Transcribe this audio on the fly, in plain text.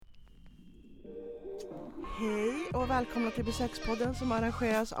välkomna till Besökspodden som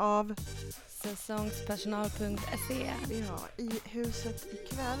arrangeras av Säsongspersonal.se. Ja, i huset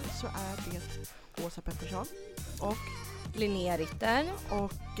ikväll så är det Åsa Pettersson och Linnea Ritter.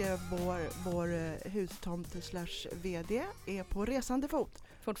 Och vår hustomt slash vd är på resande fot.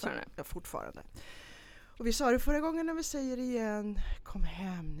 Fortfarande. Och vi sa det förra gången när vi säger det igen. Kom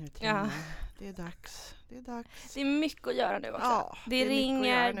hem nu till mig. Det är dags. Det är mycket att göra nu också. Ja, det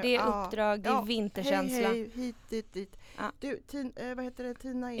ringer, det är uppdrag, det är vinterkänsla. Hej, dit. Ja. Du, vad heter det?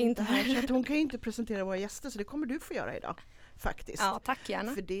 Tina är inte här så att hon kan ju inte presentera våra gäster, så det kommer du få göra idag. Faktiskt. Ja, tack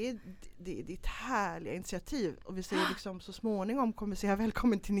gärna. För det är ditt härliga initiativ. Och vi säger liksom så småningom kommer säga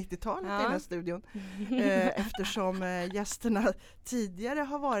välkommen till 90-talet i den här studion. Eftersom gästerna tidigare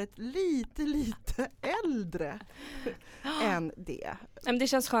har varit lite äldre än det. Men det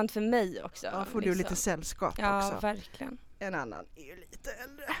känns skönt för mig också. Ja, får du lite sällskap också. Ja, verkligen. En annan är ju lite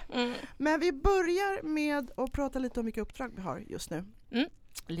äldre. Men vi börjar med att prata lite om vilka uppdrag vi har just nu.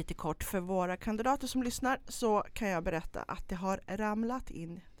 Lite kort för våra kandidater som lyssnar så kan jag berätta att det har ramlat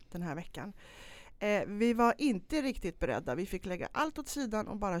in den här veckan. Vi var inte riktigt beredda. Vi fick lägga allt åt sidan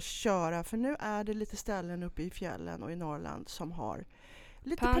och bara köra. För nu är det lite ställen uppe i fjällen och i Norrland som har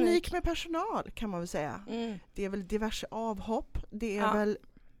lite panik med personal, kan man väl säga. Det är väl diverse avhopp. Det är väl,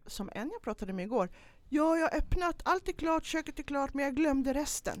 som en jag pratade med igår. Ja, jag har öppnat. Allt är klart, köket är klart, men jag glömde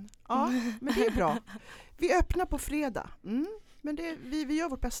resten. Ja, men det är bra. Vi öppnar på fredag. Men vi gör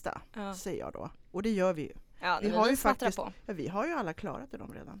vårt bästa, säger jag då. Och det gör vi ju. Ja, vi har ju faktiskt, vi har ju alla klarat det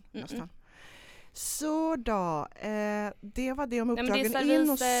dem redan nästan. Så då, det var det om uppdragen. In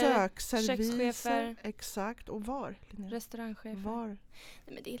och sök, serviser. Exakt. Och var? Restaurangchefer. Var? Nej,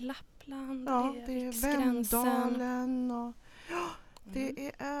 men det är Lappland, det är Vemdalen. Och, det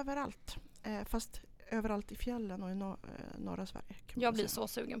är överallt. Fast överallt i fjällen och i norra Sverige. Jag blir så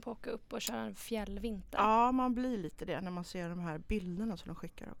sugen på att åka upp och köra en fjällvinter. Ja, man blir lite det när man ser de här bilderna som de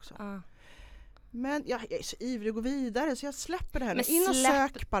skickar också. Men jag är så ivrig att gå vidare så jag släpper det här. Men in och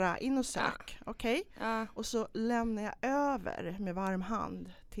sök bara, in och sök. Okej? Och så lämnar jag över med varm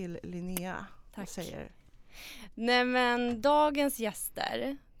hand till Linnea. Tack. Säger. Nej, men dagens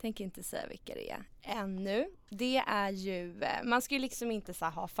gäster, tänker inte säga vilka det är ännu. Det är ju, man ska ju liksom inte så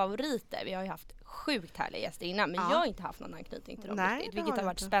ha favoriter. Vi har ju haft sjukt härliga gäster innan, men jag har inte haft någon anknytning till dem riktigt, vilket har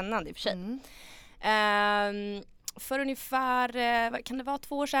varit spännande i och för sig. För ungefär, kan det vara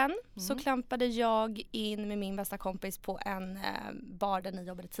 2 år sedan, så klampade jag in med min bästa kompis på en bar där ni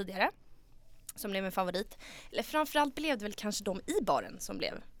jobbade tidigare, som blev en favorit. Eller framförallt blev det väl kanske de i baren som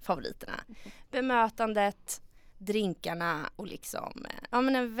blev favoriterna. Bemötandet, drinkarna och liksom,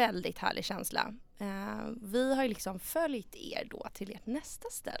 men en väldigt härlig känsla. Vi har ju liksom följt er då till ert nästa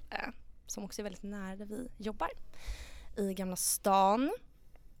ställe, som också är väldigt nära där vi jobbar. I Gamla stan.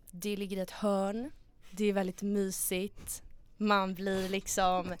 Det ligger i ett hörn. Det är väldigt mysigt. Man blir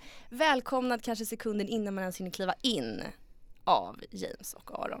liksom välkomnad kanske sekunden innan man ens hinner kliva in av James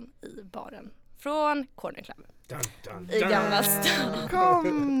och Aron i baren. Från Corner Club. I Gamla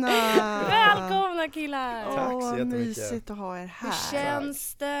stan. Välkomna killar! Tack så jättemycket. Mysigt att ha er här. Hur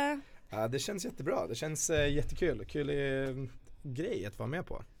känns det? Ja, det känns jättebra. Det känns jättekul. Kul grej att vara med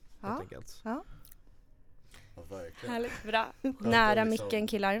på. Helt enkelt. Ja, verkligen. Härligt, bra. Nära micken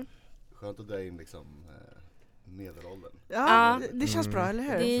killar. Skönt att dra in liksom medelåldern. Ja, det känns bra, eller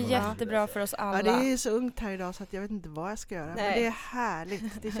hur? Det är jättebra för oss alla. Ja, det är så ungt här idag så att jag vet inte vad jag ska göra. Men det är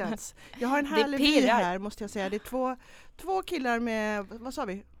härligt, det känns. Jag har en härlig bild här, måste jag säga. Det är två killar med, vad sa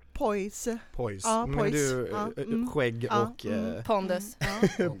vi? Poise. Ja, men du, skägg och... Pondus.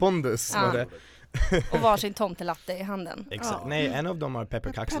 Pondus var det. Och varsin tomtelatte i handen. Exakt. Nej, en av dem har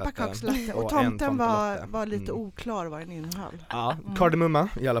pepparkakslatte. Och tomten var lite oklar vad den innehöll. Ja, kardemumma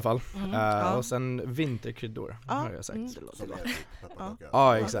i alla fall. Och sen vinterkryddor har jag sagt.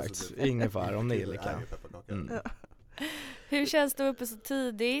 Ja, exakt. Ingefär och nejlika. Hur känns det uppe så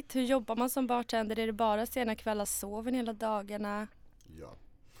tidigt? Hur jobbar man som bartender? Är det bara sena kvällar, sover hela dagarna?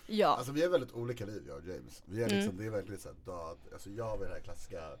 Ja. Alltså vi är väldigt olika liv, jag och James. Vi är liksom, det är väldigt så här död. Alltså jag har det här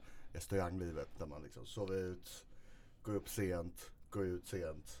klassiska restauranglivet där man liksom sover ut, går upp sent, går ut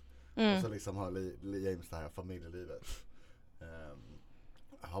sent. Och så liksom har James det här familjelivet.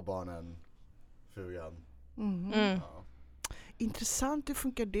 Har barnen, frugan. Ja. Intressant, hur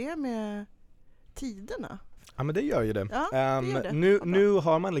funkar det med tiderna? Ja, men det gör ju det. Ja, det gör det. Nu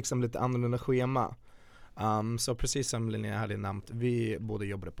har man liksom lite annorlunda schema. Så precis som Linnea hade nämnt, vi båda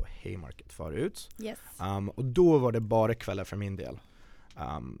jobbade på Haymarket förut. Yes. Och då var det bara kvällar för min del.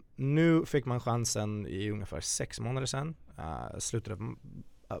 Nu fick man chansen i ungefär 6 månader sedan, slutet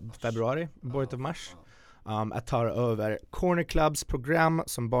av februari, början av mars, att ta över Corner Clubs program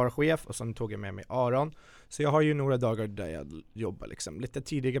som barchef, och sen tog jag med mig Aron. Så jag har ju några dagar där jag jobbar liksom lite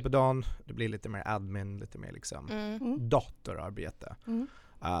tidigare på dagen. Det blir lite mer admin, lite mer liksom datorarbete.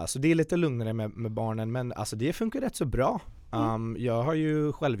 Så det är lite lugnare med barnen, men alltså det funkar rätt så bra. Jag har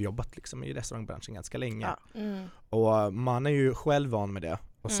ju själv jobbat liksom i restaurangbranschen ganska länge. Och man är ju själv van med det.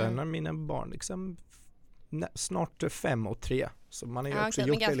 Och sen är mina barn liksom snart 5 och 3. Så man är ju också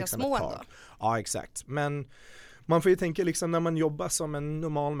gjort det liksom ett tag. Ja, exakt. Men man får ju tänka liksom när man jobbar som en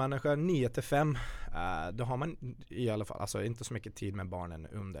normal människa 9-5, då har man i alla fall alltså inte så mycket tid med barnen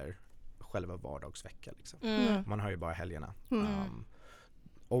under själva vardagsveckan liksom. Man har ju bara helgerna.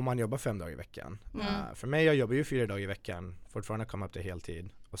 Och man jobbar 5 dagar i veckan. För mig, jag jobbar ju 4 dagar i veckan, fortfarande komma upp till heltid.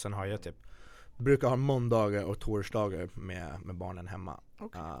 Och sen har jag brukar ha måndagar och torsdagar med barnen hemma.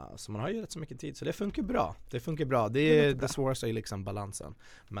 Så man har ju rätt så mycket tid. Så det funkar bra. Det är det svåraste är liksom balansen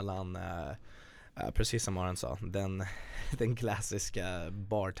mellan, precis som Aron sa, den klassiska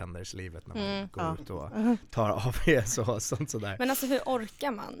bartenderslivet när man går ut och tar av och sånt sådär. Men alltså hur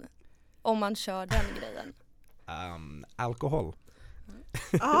orkar man om man kör den grejen? Alkohol.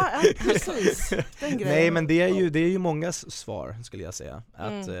 Ja, precis. Den grejen. Nej, men det är ju många svar skulle jag säga.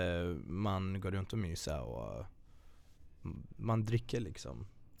 Att man går runt och myser och man dricker liksom.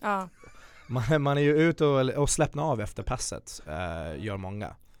 Man är ju ute och släppnar av efter passet, gör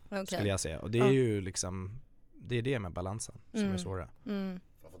många, skulle jag säga. Och det är ju liksom, det är det med balansen som är svåra. Man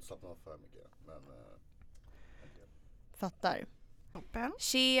får inte slappna av för mycket. Men, Fattar. Toppen.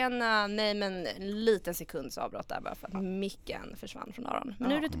 Tjena, nej men en liten sekunds avbrott där bara för att micken försvann från Aron. Men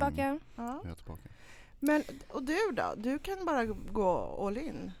nu är du tillbaka. Jag är tillbaka. Men, och du då? Du kan bara gå all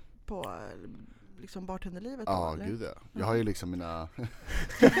in på liksom bartenderlivet? Ja, gud ja. Jag har ju liksom mina...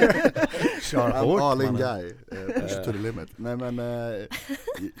 Kör hårt, all in guy. Push to the limit. Nej men,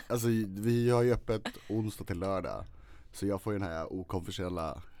 alltså vi har ju öppet onsdag till lördag. Så jag får ju den här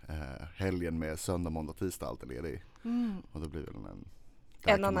okonventionella helgen med söndag, måndag, tisdag alltid ledig. Och då blir väl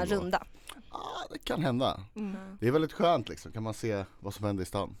en annan runda. Ja, det kan hända. Det är väldigt skönt liksom, kan man se vad som händer i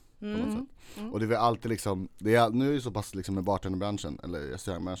stan på något sätt. Och det är väl alltid liksom, nu är det så pass liksom med bartenderbranschen eller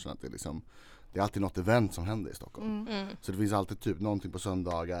restaurangbranschen att det är liksom, det är alltid något event som händer i Stockholm. Så det finns alltid typ någonting på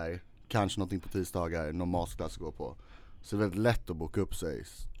söndagar, kanske någonting på tisdagar, någon masterclass att gå på. Så det är väldigt lätt att boka upp sig.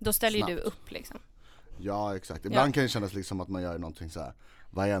 Då ställer snabbt. ju du upp liksom. Ja, exakt. Ibland kan det kännas liksom att man gör någonting så här.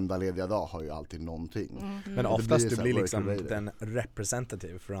 Varenda lediga dag har ju alltid någonting. Men oftast du blir liksom den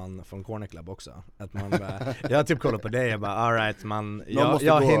representative från Corner Club också. Att man bara, jag typ kollar på dig och bara alright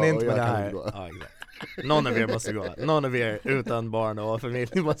jag hinner inte med det här. Ja, exakt. Någon av er måste gå. Någon av er utan barn och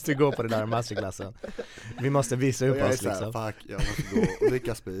familj måste gå på den där masterklassen. Vi måste visa upp oss liksom. Fuck, jag måste gå och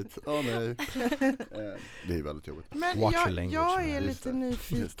dricka sprit. Nej. Det är väldigt jobbigt. Men jag är lite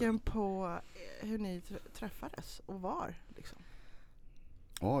nyfiken på hur ni träffades och var liksom.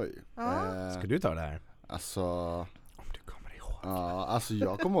 Oj. Ska du ta det här? Alltså, om du kommer ihåg. Ja, alltså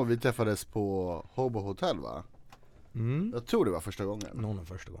jag kommer ihåg vi träffades på Hobo Hotel, va? Jag tror det var första gången. Någon av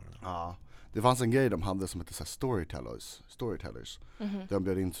första gången. Ja. Det fanns en grej de hade som hette så här storytellers. De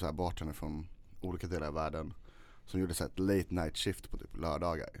bjöd in så här bartender från olika delar av världen som gjorde så här ett late night shift på typ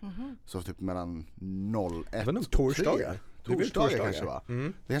lördagar. Så typ mellan 01 och torsdagar. Torsdagar kanske, va?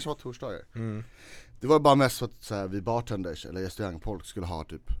 Det kanske var torsdagar. Det var bara mest för att så här, vi bartenders eller restaurangfolk skulle ha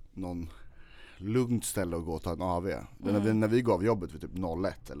typ någon lugnt ställe att gå och ta en AV. När vi gav jobbet vid typ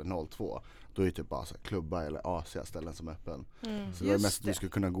 01 eller 02, då är det typ bara så här, klubbar eller Asia-ställen som är öppen. Så det var mest att vi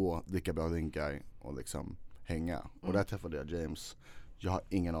skulle kunna gå, dricka bra drinkar och liksom hänga. Och där träffade jag James. Jag har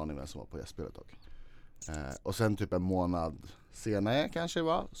ingen aning vem som var på gästspelet dock. Och sen typ en månad senare kanske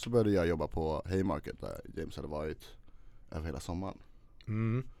va, så började jag jobba på Haymarket där James hade varit över hela sommaren.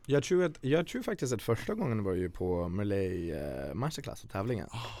 Jag tror faktiskt att första gången var ju på Merley Masterclass och tävlingen.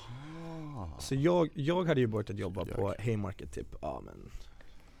 Så jag hade ju börjat jobba på Haymarket typ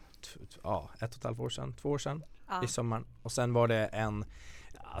 1,5 år sedan, 2 år sedan i sommaren. Och sen var det en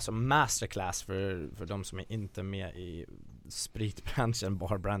masterclass för de som är inte med i spritbranschen,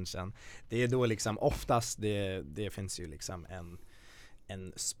 barbranschen. Det är då liksom oftast det finns ju liksom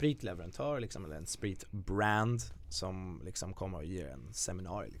en spritleverantör liksom, eller en spritbrand som liksom kommer och ger en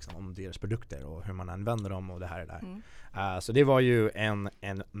seminarium liksom, om deras produkter och hur man använder dem och det här och där. Så det var ju en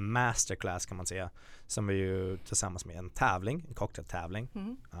masterclass kan man säga, som var ju tillsammans med en cocktailtävling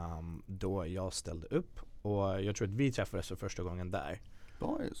då jag ställde upp, och jag tror att vi träffades för första gången där.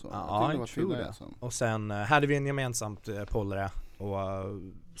 Så. Ja, jag tror det. Och sen hade vi en gemensamt polare, och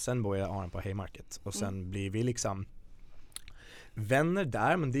sen började Aron på Haymarket, och sen blir vi liksom vänner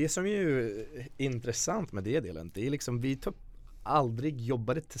där. Men det som är ju intressant med det delen, det är liksom vi aldrig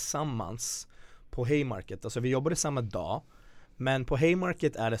jobbade tillsammans på Haymarket, alltså vi jobbade samma dag, men på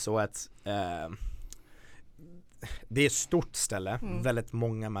Haymarket är det så att det är ett stort ställe, väldigt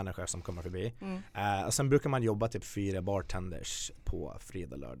många människor som kommer förbi. Och sen brukar man jobba typ 4 bartenders på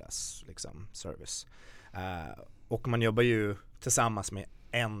fredag, lördags liksom, service. Och man jobbar ju tillsammans med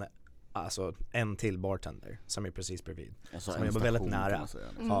en till bartender som är precis bredvid. Alltså så man jobbar väldigt nära.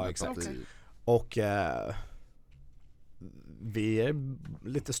 Ja, exakt. Okay. Och vi är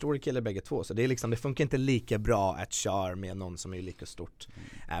lite stora killar bägge två, så det är liksom, det funkar inte lika bra att köra med någon som är lika stort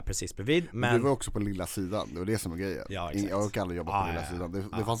precis bredvid. Men du var också på lilla sidan, det var det som var grejen. Ja, jag kan aldrig jobba på lilla sidan.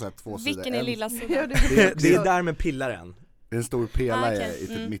 Det fanns 2 sidor. Vilken är lilla sidan? Det är där med pillaren. Det är en stor pelare i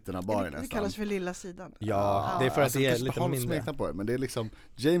typ mitten av baren nästan. Det kallas för lilla sidan. Ja, det är för att det är lite mindre. På det, men det är liksom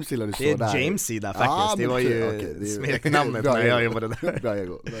James gillade så där. Det är James sida faktiskt. Det var ju smeknamnet när jag jobbade där.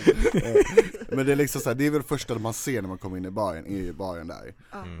 Bra, men det är liksom så här, det är väl första man ser när man kommer in i baren, är ju baren där.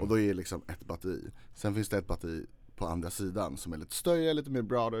 Och då är det liksom ett batteri. Sen finns det ett batteri på andra sidan som är lite större, lite mer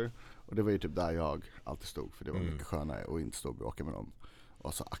broader. Och det var ju typ där jag alltid stod, för det var mycket skönare och inte stå och bråka med dem.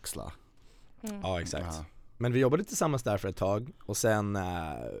 Och så axla. Ja, exakt. Men vi jobbade tillsammans där för ett tag, och sen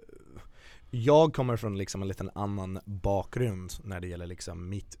jag kommer från liksom en liten annan bakgrund när det gäller liksom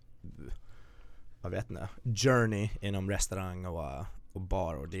mitt, jag vet inte, journey inom restaurang och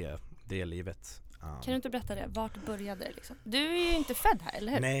bar och det livet. Kan du inte berätta det? Vart började det liksom? Du är ju inte född här,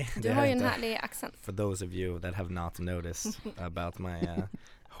 eller hur? Nej, du har ju en härlig accent. For those of you that have not noticed about my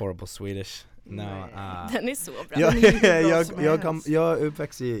horrible Swedish. No, den är så bra. Jag är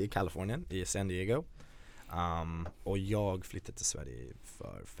uppväxt i Kalifornien, i San Diego. Och jag flyttade till Sverige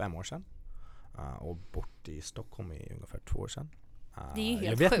för 5 år sedan och bort i Stockholm i ungefär 2 år sedan. Det är helt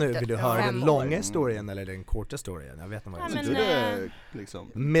jag vet sjukt. Nu, vill du höra den långa historien eller den korta historien? Jag vet inte vad det är. Liksom.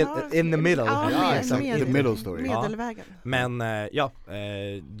 In the middle. The middle story. Medelvägen. Men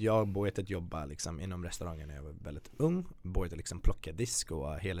jag började jobba liksom inom restaurangen när jag var väldigt ung. Började liksom plocka disk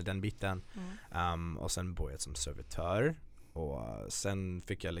och hela den biten. Och sen började som servitör. Och sen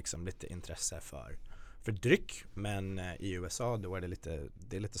fick jag liksom lite intresse för dryck, men i USA då är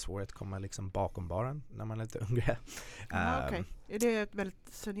det är lite svårt att komma liksom bakom baren när man är lite yngre. Okay. Är det ett väldigt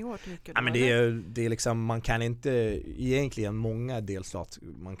seniort yrke? Ja, men det är liksom, man kan inte egentligen många delstat,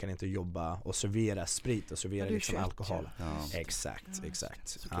 man kan inte jobba och servera sprit och servera liksom alkohol. Ja. Exakt.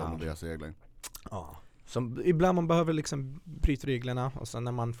 Så kan deras regler. Ja. Så ibland man behöver liksom bryta reglerna, och sen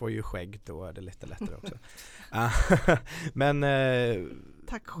när man får ju skägg då är det lite lättare också. Men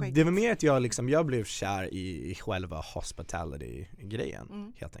det var mer att jag blev kär i själva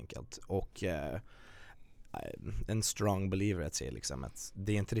hospitality-grejen helt enkelt. Och en strong believer att säga liksom att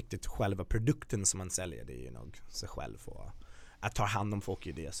det är inte riktigt själva produkten som man säljer, det är ju nog sig själv, och att ta hand om folk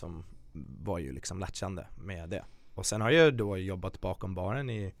i det som var ju liksom latchande med det. Och sen har jag då jobbat bakom baren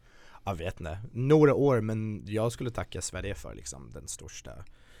i, jag vet inte, några år, men jag skulle tacka Sverige för liksom den största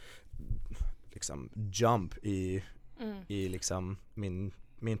liksom jump i liksom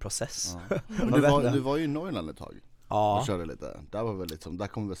min process. Ja. Men du var ju i Norrland ett tag. Ja. Och körde lite. Där var väl liksom, där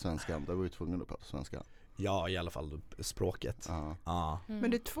kom väl svenskan. Där var ju tvungen att prata svenska. Ja, i alla fall språket. Ja.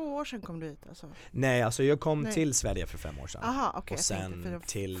 Men det är 2 år sedan kom du hit alltså? Nej, alltså jag kom till Sverige för 5 år sedan. Aha, okay, och sen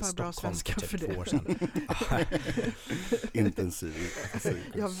till Stockholm för typ 2 år sedan. Intensiv.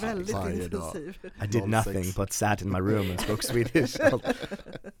 Ja, väldigt intensiv. I did nothing but sat in my room and spoke Swedish.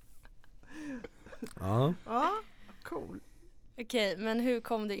 Ja, cool. Okej, men hur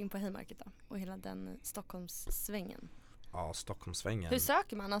kom du in på Haymarket då? Och hela den Stockholmssvängen? Ja, Stockholmssvängen. Hur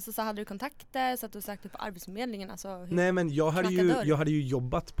söker man? Alltså, så hade du kontakter så att du sökte på Arbetsförmedlingen? Alltså, nej, men jag hade ju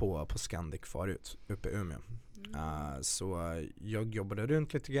jobbat på Scandic förut uppe i Umeå. Så jag jobbade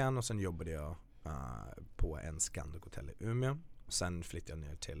runt lite grann, och sen jobbade jag på en Scandic-hotell i Umeå. Sen flyttade jag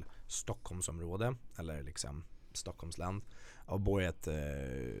ner till Stockholmsområde, eller liksom Stockholmsland, och började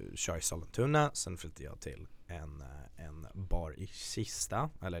köra i Sollentuna. Sen flyttade jag till en bar i Kista,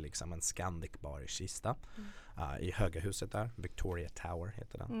 eller liksom en Scandic bar i Kista, i Höga huset där, Victoria Tower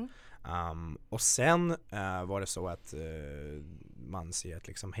heter den. Och sen var det så att man ser att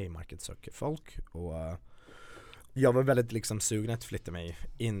liksom Haymarket söker folk, och jag var väldigt liksom sugen att flytta mig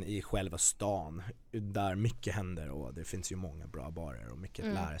in i själva stan där mycket händer, och det finns ju många bra barer och mycket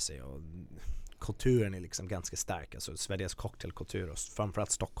att lära sig, och kulturen är liksom ganska stark. Alltså Sveriges cocktailkultur, och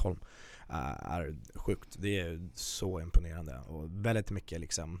framförallt Stockholm, är sjukt. Det är så imponerande, och väldigt mycket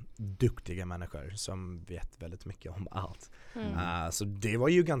liksom duktiga människor som vet väldigt mycket om allt. Så det var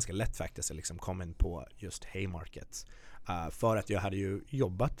ju ganska lätt faktiskt att liksom komma in på just Haymarket. För att jag hade ju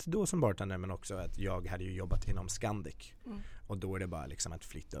jobbat då som bartender, men också att jag hade ju jobbat inom Scandic. Och då är det bara liksom att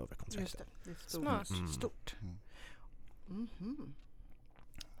flytta över kontraktet. Just det är stort.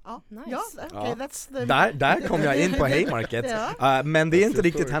 Ja, Nice. ja, okay, that's the... Där kom jag in på Haymarket. Ja. Men det är inte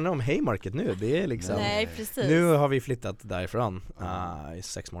riktigt handlar om Haymarket nu. Det är liksom, Nej, precis. nu har vi flyttat därifrån i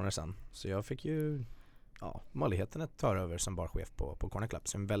 6 månader sedan. Så jag fick ju möjligheten att ta över som barchef på Corner Club.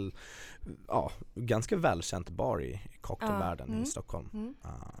 Som väl, ganska välkänt bar i cocktailvärlden i Stockholm.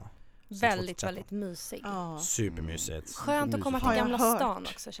 Väldigt, väldigt mysig. Supermysigt. Skönt att komma till Gamla stan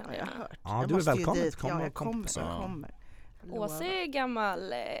också, känner jag. Ja, du är välkommen. Jag kommer. Åse är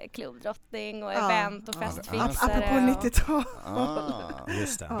gammal klubbdrottning och event och festfixare. Apropå 90-tal.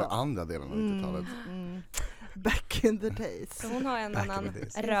 Just det. Det andra delen av 90-talet. Back in the days. Så hon har en annan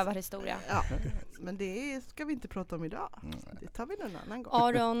rövarhistoria. Ja, men det ska vi inte prata om idag. Det tar vi någon annan gång.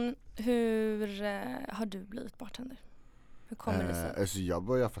 Aron, hur har du blivit bartender? Hur kommer det sig? Alltså jag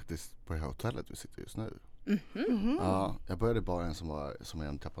började faktiskt på hotellet vi sitter just nu. Mm-hmm. Ja, jag började bara en som är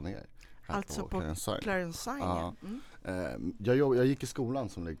en trappa ner. Alltså på Clarence Sign. Ja. Jag gick i skolan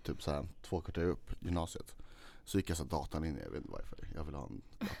som ligger typ så här 2 kvarter upp, gymnasiet. Så gick jag så datan in, jag vet inte varför. Jag ville ha en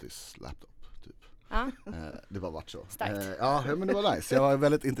gratis laptop typ. Ja. Det var varit så. Starkt. Ja, men det var nice. Jag var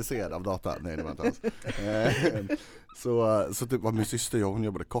väldigt intresserad av data. Nej, det var inte alls. Så typ var min syster, hon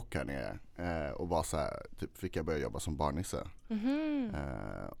jobbade kock här nere. Och bara så här, typ fick jag börja jobba som barnisse.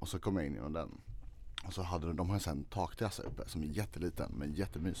 Och så kom jag in genom den. Och så hade de har en takterrass uppe som är jätteliten men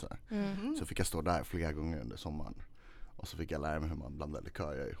jättemysig. Så fick jag stå där flera gånger under sommaren. Och så fick jag lära mig hur man blandade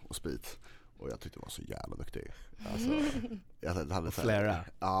likörer och sprit. Och jag tyckte det var så jävla duktig. Alltså, jag hade flera.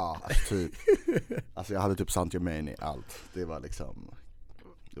 Ja, alltså typ. Alltså jag hade typ Saint Germain i allt. Det var liksom...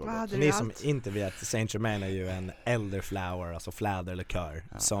 För ni som inte vet, Saint Germain är ju en elderflower, alltså fläderlikör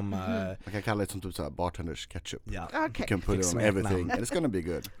som man kan kalla det som typ såhär bartenders ketchup. Ja. You can put it on everything and it's gonna be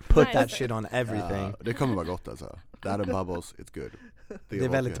good. Put that shit on everything. Det kommer vara gott alltså. That and bubbles, it's good. Det är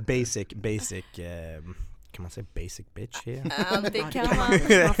väldigt basic kan man säga basic bitch here? Ja, det kan man.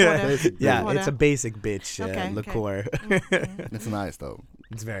 Yeah, it's a basic bitch liqueur. It's nice though.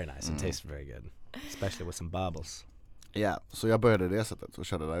 It's very nice, it tastes very good. Especially with some bubbles. Ja, så jag började det sättet och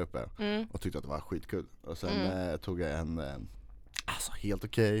körde där uppe och tyckte att det var skitkul. Och sen tog jag en helt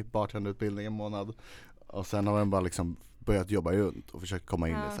okej bartenderutbildning en månad. Och sen har jag bara liksom börjat jobba runt och försökt komma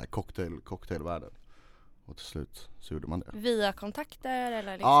in i så här cocktailvärlden. Och till slut så gjorde man det. Via kontakter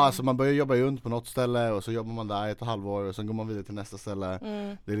eller liksom? Ja, alltså man börjar jobba runt på något ställe och så jobbar man där 1 halvår och sen går man vidare till nästa ställe.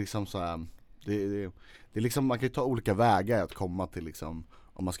 Det är liksom så här, det är liksom, man kan ju ta olika vägar att komma till liksom,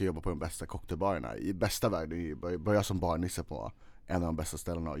 om man ska jobba på de bästa cocktailbarerna. I bästa världen börja som barnisse på en av de bästa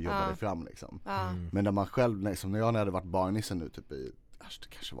ställena och jobba dig fram liksom. Men när man själv, liksom, när jag hade varit barnisse nu typ i, det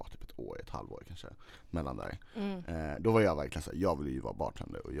kanske var typ 1 halvår kanske mellan där. Då var jag verkligen så här, jag ville ju vara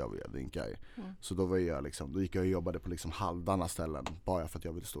bartender och jag ville drinka. Så då var jag liksom, då gick jag och jobbade på liksom halvdana ställen bara för att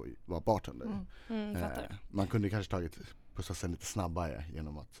jag ville vara bartender. Man kunde kanske tagit processen lite snabbare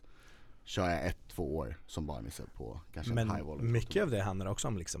genom att köra 1-2 år som barnisse på kanske en highball. Men mycket av det handlar också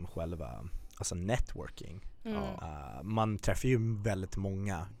om liksom själva, alltså networking. Man träffar ju väldigt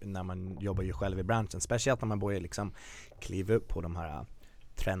många när man jobbar ju själv i branschen, speciellt när man börjar liksom kliva upp på de här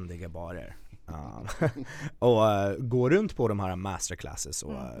trendiga barer. Och gå runt på de här masterclasses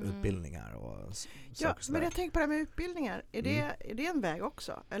och utbildningar och saker. Men jag tänker på det här med utbildningar. Är det en väg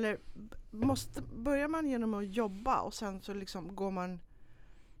också? Eller börjar man genom att jobba och sen så liksom går man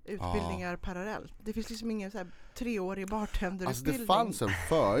utbildningar parallellt? Det finns liksom ingen så här 3-årig bartenderutbildning. Alltså det fanns en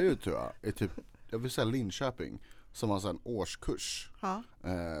förut tror jag, i typ, jag vill säga Linköping, som var en årskurs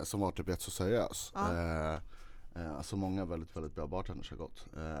som var typ rätt så seriös. Alltså många väldigt, väldigt bra bartenders har gått.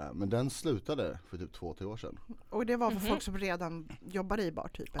 Men den slutade för typ 2-3 år sedan. Och det var för folk som redan jobbade i bar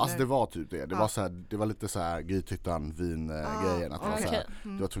typ? Eller? Alltså det var typ det. Det var så här, det var lite så här Grythyttan vin-grejen. Att så här,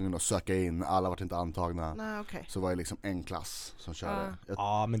 du var tvungen att söka in, alla var inte antagna. Så var det liksom en klass som körde.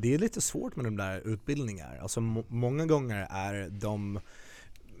 Ja, men det är lite svårt med de där utbildningar. Alltså många gånger är de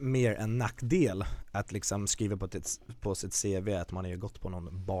mer en nackdel att liksom skriva på sitt CV att man har gått på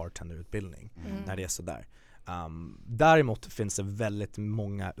någon bartenderutbildning när det är sådär. Däremot finns det väldigt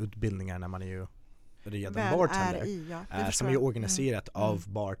många utbildningar när man är ju redan bartender som är organiserat av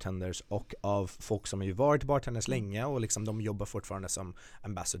bartenders och av folk som har ju varit bartenders länge och liksom de jobbar fortfarande som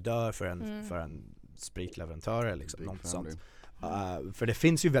ambassadör för en spritleverantör eller liksom något sånt. För det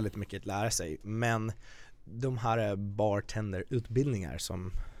finns ju väldigt mycket att lära sig, men de här bartenderutbildningar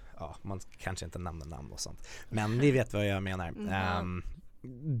som man kanske inte nämner namn och sånt, men ni vet vad jag menar.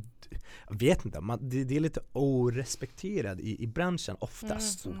 Jag vet inte, det är lite orespekterad i branschen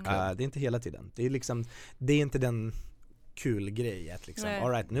oftast. Det är inte hela tiden. Det är liksom, det är inte den kul grej att liksom,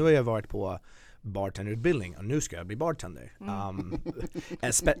 all right, nu har jag varit på bartenderutbildning och nu ska jag bli bartender.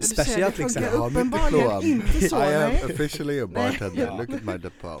 Speciellt liksom. Uppenbarligen inte så. I am officially a bartender. Look at my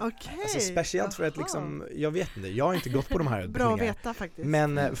diploma. Okay. Alltså, speciellt för att liksom, jag vet inte, jag har inte gått på de här utbildningarna. Bra att veta faktiskt.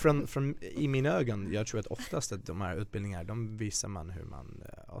 Men från i mina ögon, jag tror att oftast att de här utbildningarna, de visar man hur man,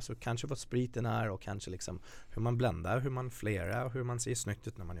 alltså kanske vad spriten är och kanske liksom hur man bländar, hur man flerar och hur man ser snyggt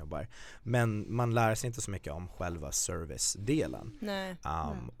ut när man jobbar. Men man lär sig inte så mycket om själva service-delen.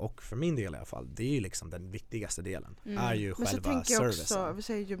 Och för min del i alla fall, det är ju liksom den viktigaste delen. Är ju men själva så tänker jag också, vi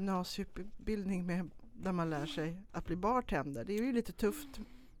säger gymnasieutbildning där man lär sig att bli bartender. Det är ju lite tufft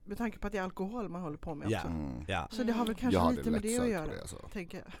med tanke på att det är alkohol man håller på med också. Så det har väl kanske lite med det att göra,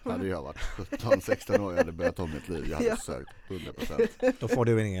 tänker jag. Hade jag varit 17-16 år, jag hade börjat om mitt liv. Jag hade sökt 100%. Då får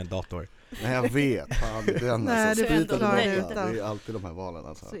du ingen dator. Nej, jag vet. Fan, det är nej, det är alltid de här valen.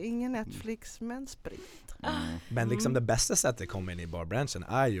 Alltså. Så ingen Netflix, men sprit. Men liksom det bästa sättet att komma in i barbranschen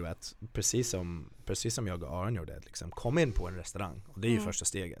är ju att precis som jag och Aron gjorde, att liksom komma in på en restaurang, och det är ju första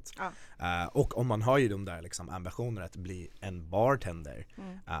steget. Och om man har ju de där liksom ambitioner att bli en bartender,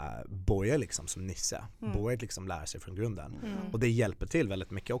 börja liksom som Nisse, börja liksom lära sig från grunden. Och det hjälper till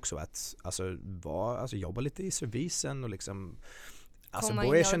väldigt mycket också att jobba lite i servisen och liksom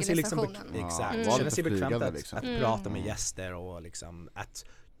börja känna sig liksom känna sig bekvämt att prata med gäster och liksom att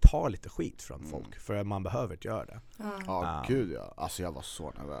ta lite skit från folk för man behöver inte göra det. Gud ja. Alltså jag var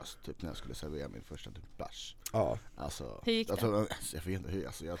så nervös typ när jag skulle servera min första typ bärs. Alltså, hur gick det? Jag vet inte hur,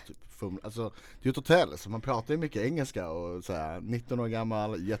 alltså jag typ alltså det är ett hotell så man pratar ju mycket engelska och så här 19 år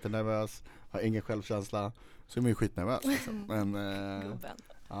gammal, jättenervös, har ingen självkänsla, så är man ju skitnervös liksom. Men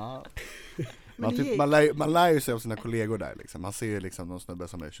man lär ju sig av sina kollegor där liksom. Man ser ju liksom de snubbar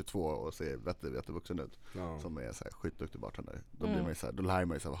som är 22 och ser jättevuxen ut, som är så här skitduktig bartender. Då blir man ju så här, då lär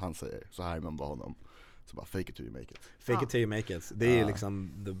man ju sig vad han säger, så här man bara honom. Så bara fake it till you make it. Fake it till you make it. Det är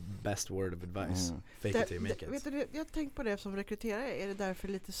liksom the best word of advice. Fake it till you make it. Vet du, jag har tänkt på det som rekryterare, är det därför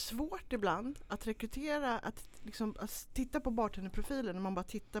lite svårt ibland att rekrytera, att titta på bartenderprofiler när man bara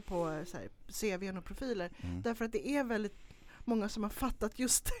tittar på så här, CV:n och profiler. Därför att det är väldigt många som har fattat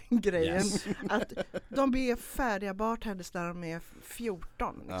just den grejen. Att de blir färdiga bartenders när de är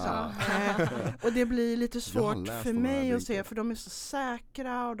 14. Liksom. Och det blir lite svårt för mig att se, för de är så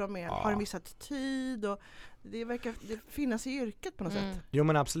säkra och de har en viss attityd och det verkar finnas i yrket på något sätt. Jo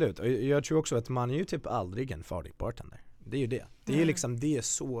men absolut. Och jag tror också att man är ju typ aldrig en färdig bartender. Det är ju det. Det är liksom, det är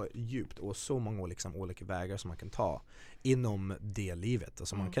så djupt och så många liksom olika vägar som man kan ta inom det livet.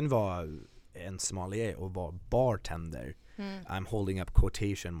 Alltså man kan vara en sommelier och vara bartender. I'm holding up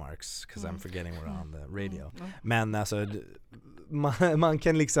quotation marks because I'm forgetting we're on the radio. Men alltså man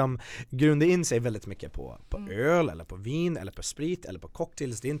kan liksom grunda in sig väldigt mycket på öl eller på vin eller på sprit eller på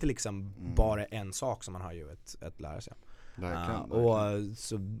cocktails. Det är inte liksom bara en sak som man har ju att lära sig. Och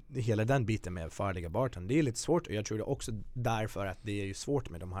så hela den biten med färdiga bartender, det är lite svårt, och jag tror det också därför att det är ju svårt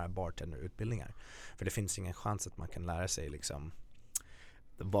med de här bartenderutbildningar, för det finns ingen chans att man kan lära sig liksom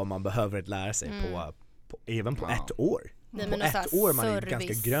vad man behöver lära sig även på ett år. Nej, på ett år man är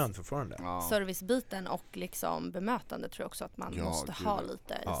ganska grön fortfarande. Servicebiten och liksom bemötande tror jag också att man måste ha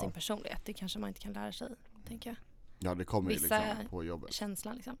lite i sin personlighet. Det kanske man inte kan lära sig, tänker jag. Ja, det kommer ju liksom på jobbet.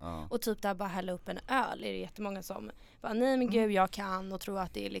 Känslan liksom. Och typ där bara hälla upp en öl är det jättemånga som bara, nej men gud jag kan, och tror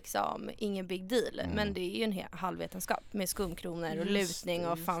att det är liksom ingen big deal. Men det är ju en halvvetenskap med skumkronor och lutning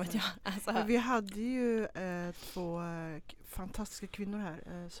och fan vet jag. Alltså. Vi hade ju 2 fantastiska kvinnor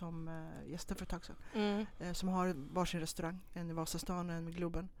här som gäster för ett tag sedan. Som har varsin restaurang, en i Vasastan och en i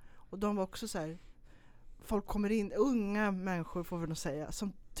Globen. Och de var också så här, folk kommer in, unga människor får vi nog säga,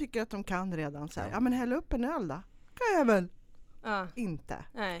 som tycker att de kan redan så här, ja men hälla upp en öl då. Kan jag väl? Inte.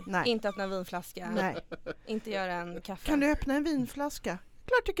 Nej. Inte öppna en vinflaska. Nej. Inte göra en kaffe. Kan du öppna en vinflaska?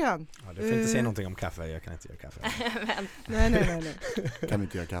 Klart du kan. Ja, du får inte säga någonting om kaffe, jag kan inte göra kaffe. nej. Kan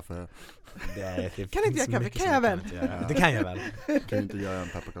inte göra kaffe. Kan inte göra kaffe, kan jag väl? Det kan jag väl. Kan inte göra en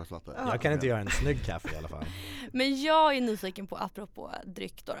pepparkakslatte. Jag kan inte göra en snygg kaffe i alla fall. Men jag är nyfiken på, apropå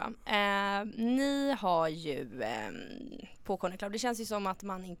dryck då. Ni har ju på Corner Club, det känns ju som att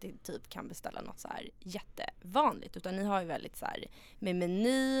man inte typ kan beställa något så här jättevanligt, utan ni har ju väldigt så här med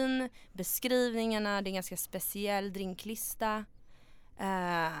menyn, beskrivningarna, det är en ganska speciell drinklista.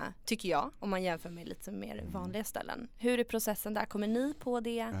 Tycker jag, om man jämför med lite mer vanliga ställen. Hur är processen där? Kommer ni på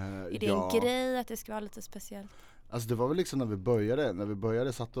det? Är det en grej att det ska vara lite speciellt? Alltså det var väl liksom när vi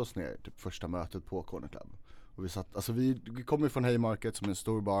började satte oss ner typ första mötet på Corner Club. Och vi kommer från Haymarket som är en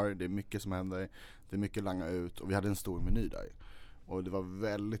stor bar, det är mycket som händer, det är mycket langa ut, och vi hade en stor meny där. Och det var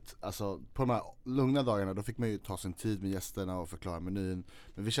väldigt, alltså på de här lugna dagarna då fick man ju ta sin tid med gästerna och förklara menyn,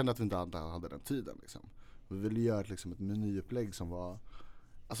 men vi kände att vi inte hade den tiden liksom. Vi ville göra liksom ett menyupplägg som var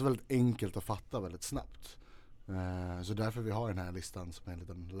alltså väldigt enkelt att fatta väldigt snabbt. Så därför vi har den här listan som är en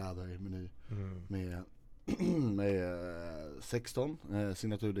liten lädermeny med 16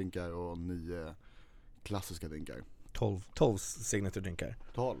 signaturdrinkar och 9 klassiska drinkar. 12 signaturdrinkar.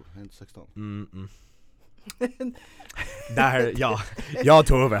 12, inte 16. Där, jag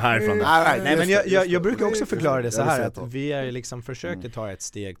tog över härifrån. Nej, men jag brukar också förklara det så här att vi är liksom försökte ta ett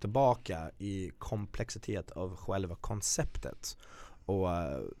steg tillbaka i komplexitet av själva konceptet och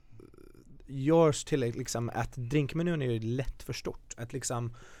görs till liksom att drinkmenyn är lätt förstått, att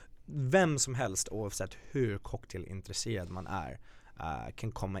liksom vem som helst oavsett hur cocktailintresserad man är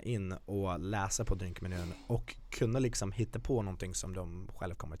kan komma in och läsa på drinkmenyn och kunna liksom hitta på någonting som de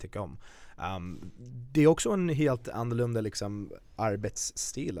själv kommer att tycka om. Det är också en helt annorlunda liksom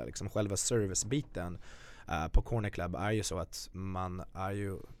arbetsstil, liksom själva servicebiten på Corner Club är ju så att man är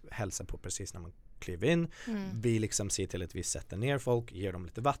ju hälsar på precis när man kliver in. Vi liksom ser till att vi sätter ner folk, ger dem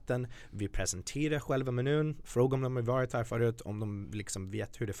lite vatten, vi presenterar själva menyn, frågar om de har varit här förut, om de liksom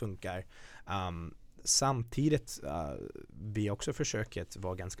vet hur det funkar. Samtidigt vi också försöker att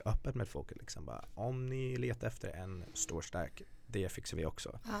vara ganska öppet med folk liksom bara, om ni letar efter en stor stark, det fixar vi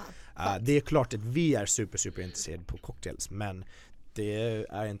också. Det är klart att vi är super intresserade på cocktails, men det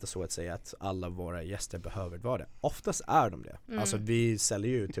är inte så att säga att alla våra gäster behöver vara det. Oftast är de det. Alltså vi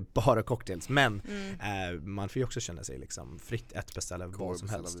säljer ju typ bara cocktails, men man får ju också känna sig liksom fritt att beställa vad som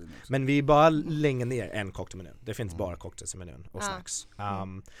helst. Men vi bara lägger ner en cocktailmeny. Det finns bara cocktails i menyn och snacks.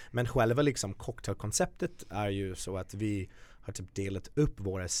 Men själva liksom cocktailkonceptet är ju så att vi har typ delat upp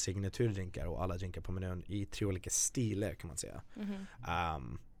våra signaturdrinkar och alla drinkar på menyn i 3 olika stilar kan man säga.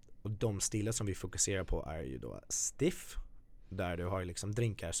 Och de stilar som vi fokuserar på är ju då stiff, där du har liksom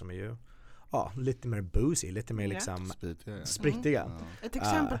drinkar som är ju lite mer boozy, lite mer liksom spritiga. Ett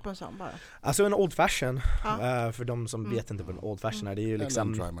exempel på en sån bara. Alltså en old fashion, för de som vet inte vad en old fashion är, det är ju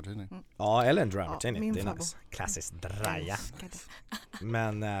liksom eller en dry martini. Ja, eller en dry martini, det är favorit. nice. Klassiskt draja.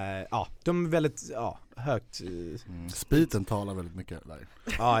 Men de är väldigt högt. Spriten talar väldigt mycket där.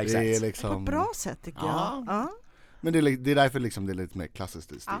 Ja, exakt. Det är liksom, på ett bra sätt tycker jag. Ja. Men det är därför liksom det är lite mer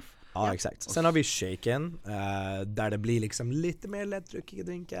klassiskt i stil. Ja, exakt. Sen har vi shaken, där det blir liksom lite mer lättdruckiga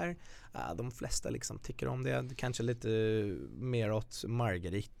drinkar. De flesta liksom tycker om det. Kanske lite mer åt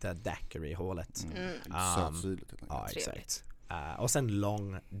margarita, daiquiri-hålet. Sötsyrligt. Ja, exakt. Och sen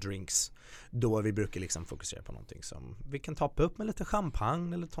long drinks, då vi brukar liksom fokusera på någonting som vi kan toppa upp med lite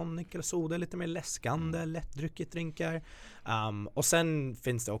champagne eller tonic eller soda, lite mer läskande, lättdruckigt drinkar. Och sen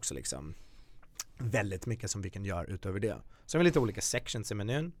finns det också liksom väldigt mycket som vi kan göra utöver det. Så har vi lite olika sections i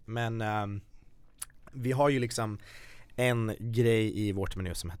menyn, men vi har ju liksom en grej i vårt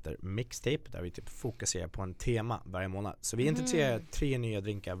menu som heter mixtape, där vi typ fokuserar på en tema varje månad. Så vi introducerar 3 nya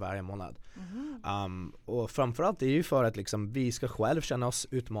drinkar varje månad. Och framförallt är det ju för att liksom vi ska själv känna oss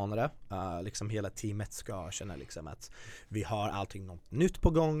utmanade. Liksom hela teamet ska känna liksom att vi har allting något nytt på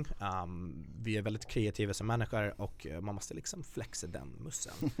gång. Vi är väldigt kreativa som människor och man måste liksom flexa den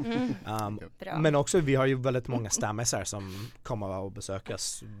mussen. Men också vi har ju väldigt många stammisar som kommer att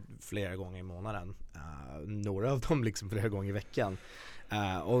besökas flera gånger i månaden. Några av dem liksom flera gånger i veckan.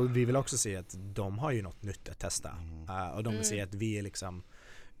 Och vi vill också se att de har ju något nytt att testa. Och de vill se att vi är liksom,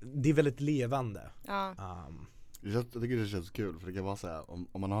 det är väldigt levande. Jag tycker det känns kul, för det kan vara så här,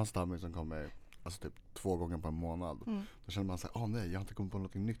 om man har en stammis som kommer alltså typ 2 gånger per månad, då känner man så här, nej, jag har inte kommit på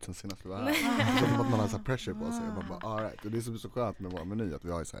något nytt sen senast vi var här. Så känner man att man har så här pressure på sig. Man bara, all right. Och det är så skönt med vår meny att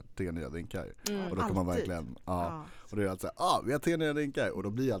vi har så här 3 nya drinkar. Och då kan man verkligen, och det är alltså vi har 3 nya drinkar, och då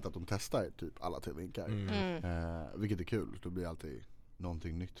blir alltid att de testar typ alla 3 drinkar. Vilket är kul, då blir alltid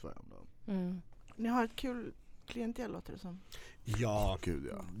någonting nytt för dem. Ni har ett kul klientel, låter det som. Ja, gud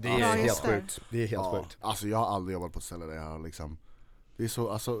ja. Det är helt sjukt. Det är helt sjukt. Alltså jag har aldrig jobbat på ett ställe där jag har liksom, det är så,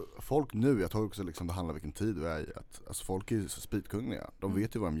 alltså folk nu, jag tror också liksom det handlar om vilken tid du är i, att alltså folk är så spritkunniga, de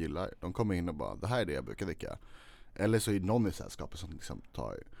vet ju vad de gillar, de kommer in och bara, det här är det jag brukar dricka. Eller så är någon i sällskapet som liksom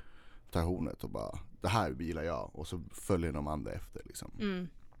tar hornet och bara, det här gillar jag, och så följer de andra efter liksom.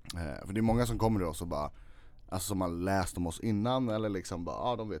 För det är många som kommer till oss och bara, alltså som har läst om oss innan, eller liksom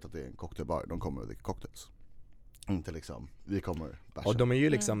bara, de vet att det är en cocktailbar, de kommer och dricker cocktails. Inte liksom, vi kommer bärsa. Och de är ju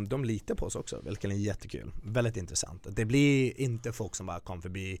liksom, de litar på oss också, vilket är jättekul. Väldigt intressant. Det blir inte folk som bara kommer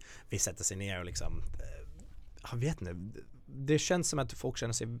förbi, vi sätter sig ner och liksom, jag vet inte, det känns som att folk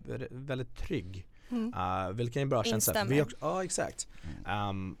känner sig väldigt trygg. Vilket är en bra känsla. Ja, exakt.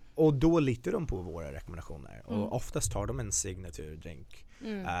 Och då litar de på våra rekommendationer. Och oftast tar de en signature-drink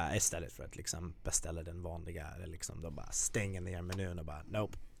istället för att liksom beställa den vanliga, eller liksom de bara stänger ner menyn och bara,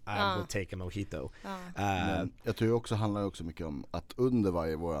 nope, I will take a mojito. Men jag tror också handlar också mycket om att under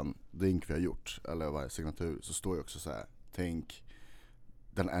varje våran drink vi har gjort, eller varje signatur, så står ju också så här, tänk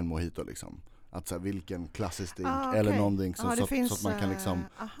den en mojito liksom. Att så här, vilken klassisk drink eller någonting så att man kan liksom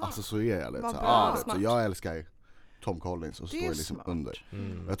associera lite. Så jag älskar Tom Collins och står liksom under.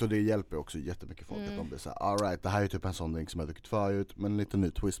 Jag tror det hjälper också jättemycket folk att de blir såhär, all right, det här är typ en sån drink som jag druckit förut, men lite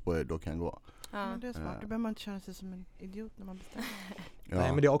ny twist på det, då kan jag gå. Ja, det är smart. Då behöver man inte känna sig som en idiot när man beställer.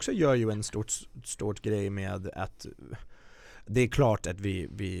 Nej, men det också gör ju en stort grej med att det är klart att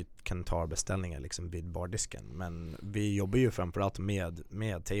vi kan ta beställningar liksom vid bardisken, men vi jobbar ju framförallt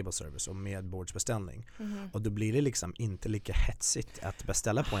med table service och med bordsbeställning. Och då blir det liksom inte lika hetsigt att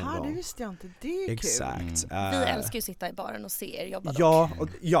beställa på en gång. Det visste jag inte. Det är exakt. Kul. Vi älskar ju att sitta i baren och se er jobba.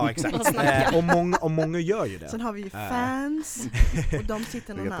 Ja, exakt. och många gör ju det. Sen har vi ju fans och de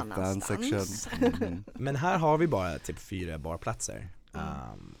sitter någon annanstans. Men här har vi bara typ 4 barplatser.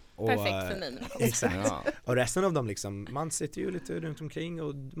 Perfekt för mig. Exakt. Och resten av dem liksom, man sitter ju lite runt omkring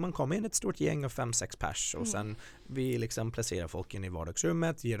och man kommer in ett stort gäng av 5-6 pers och sen vi liksom placerar folk in i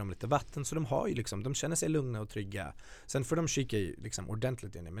vardagsrummet, ger dem lite vatten så de har ju liksom, de känner sig lugna och trygga. Sen får de kika liksom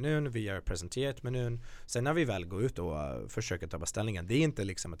ordentligt in i menyn, vi har presenterat menyn. Sen när vi väl går ut och försöker ta beställningen, det är inte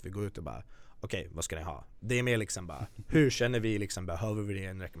liksom att vi går ut och bara okej, vad ska ni ha? Det är mer liksom bara, hur känner vi liksom, behöver vi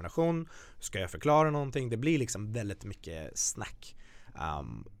en rekommendation? Ska jag förklara någonting? Det blir liksom väldigt mycket snack.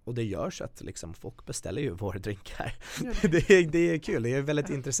 Och det görs att liksom folk beställer ju våra drinkar. Det är kul, det är väldigt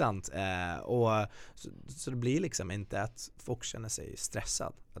intressant. Och så det blir liksom inte att folk känner sig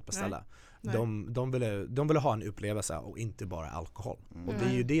stressad att beställa. Nej. De vill ha en upplevelse och inte bara alkohol. Och det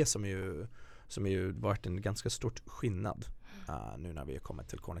är ju det som ju varit en ganska stort skillnad nu när vi har kommit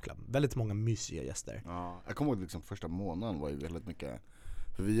till Corner Club. Väldigt många mysiga gäster. Ja, jag kommer ihåg liksom första månaden var ju väldigt mycket.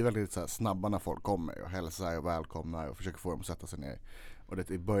 För vi är väldigt så här snabba när folk kommer och hälsar och välkomnar och försöker få dem att sätta sig ner. Och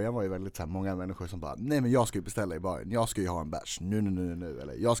det, i början var ju väldigt så här, många människor som bara, nej men jag ska ju beställa i baren, jag ska ju ha en batch, nu,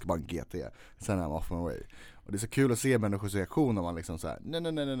 eller jag ska bara en GT, sen är jag off my way. Och det är så kul att se människors reaktion när man liksom såhär,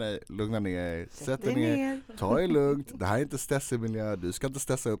 nej, lugna ner, sätt dig ner, ta det lugnt, det här är inte stressig miljö, du ska inte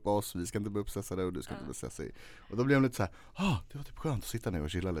stressa upp oss, vi ska inte bli uppstressade och du ska inte bli stressig. Och då blir de lite såhär, det var typ skönt att sitta ner och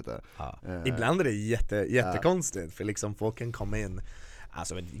chilla lite. Ibland är det jättekonstigt, för liksom folk kan komma in.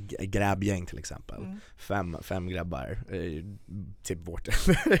 Alltså ett grabbgäng till exempel. 5 grabbar typ vårt.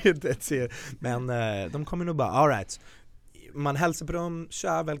 Men de kommer nog bara, all right. Man hälsar på dem,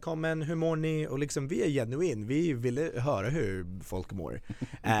 tja, välkommen, hur mår ni? Och liksom vi är genuin, vi ville höra hur folk mår.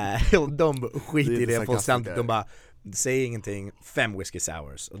 Och de skiter i det fullständigt. De bara, säger ingenting, 5 whiskey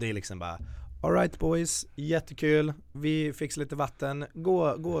sours. Och det är liksom bara, all right boys, jättekul. Vi fixar lite vatten. Gå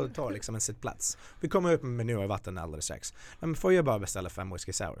och ta liksom en sittplats. Vi kommer upp med menu och vatten alldeles strax. Men får jag bara beställa 5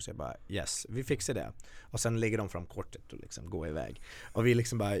 whiskey sours? Jag bara, yes, vi fixar det. Och sen lägger de fram kortet och liksom går iväg. Och vi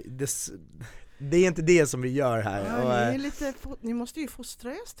liksom bara, det är inte det som vi gör här. Ni måste ju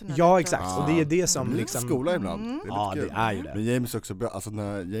fostra gästerna. Ja, exakt. Och det är det som liksom skola ibland. Det är ju det. Men James är också bra, alltså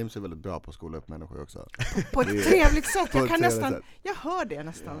James är väldigt bra på att skola upp människor också. På ett trevligt sätt. Jag hör det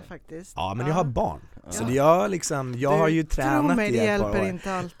nästan faktiskt. Ja, men jag har barn. Så jag har ju tränat det hjälper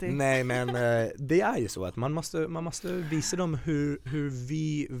inte alltid. Nej, men det är ju så att man måste visa dem hur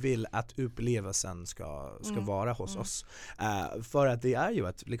vi vill att upplevelsen ska vara hos oss. För att det är ju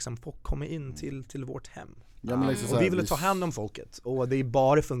att liksom folk kommer in till vårt hem. Och vi vill ta hand om folket. Och det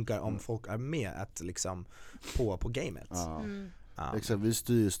bara funkar om folk är med att liksom på gamet. Exakt, vi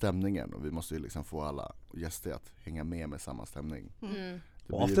styr stämningen och vi måste ju liksom få alla gäster att hänga med samma stämning.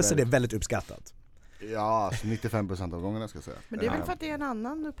 Och oftast är det väldigt uppskattat. Ja, 95% av gångerna ska jag säga. Men det är väl för att det är en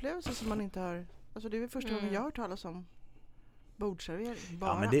annan upplevelse som man inte har. Alltså det är väl första gången jag har hört talas om bordservering bara.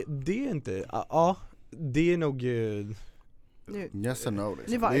 Ja, men det är inte. Ja, det är nog yes and no,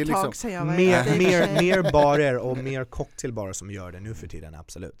 liksom. Det var ett tag sedan jag var mer barer och mer cocktailbarer som gör det nu för tiden,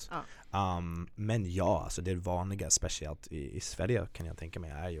 absolut. Men ja, alltså det vanliga, speciellt i Sverige kan jag tänka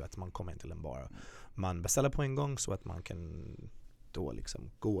mig, är ju att man kommer in till en bar. Man beställer på en gång så att man kan då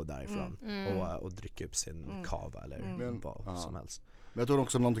liksom gå därifrån och dricka upp sin kava eller vad som helst. Men jag tror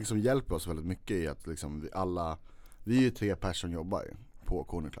också någonting som hjälper oss väldigt mycket är att liksom vi är ju 3 personer som jobbar på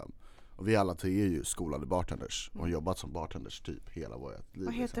Corner Club. Och vi alla 3 är ju skolade bartenders och har jobbat som bartenders typ hela vårt liv.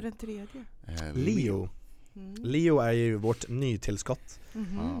 Vad heter den tredje? Leo. Leo är ju vårt nytillskott.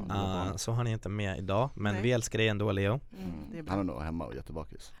 Så han är inte med idag, men vi älskar dig ändå, Leo. Han är nog hemma och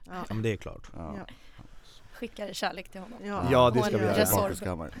jättebakis. Ja, men det är klart. Skickar kärlek till honom. Ja, det ska vi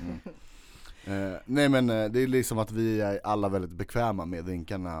göra. Nej, men det är liksom att vi är alla väldigt bekväma med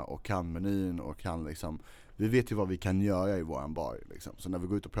drinkarna och kan menyn och kan liksom, vi vet ju vad vi kan göra i våran bar liksom. Så när vi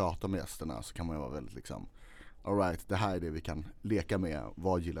går ut och pratar med gästerna så kan man ju vara väldigt liksom, all right, det här är det vi kan leka med,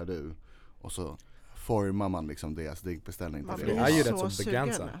 vad gillar du? Och så formar man liksom deras drinkbeställning på Man det. blir Det är ju så rätt så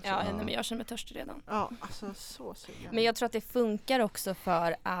begränsat. sugen. Ja, nej, men jag känner mig törstig redan. Ja, alltså så sugen. Men jag tror att det funkar också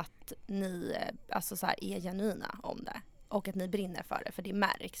för att ni alltså så här, är genuina om det. Och att ni brinner för det. För det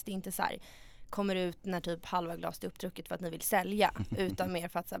märks. Det är inte så här, kommer ut när typ halva glaset är uppdrucket för att ni vill sälja. Utan mer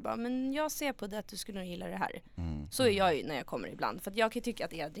för att säga, men jag ser på det att du skulle nog gilla det här. Så är jag ju när jag kommer ibland. För att jag kan tycka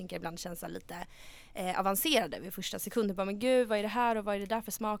att era drinkar ibland känns lite avancerade vid första sekunden. Bara, men gud, vad är det här och vad är det där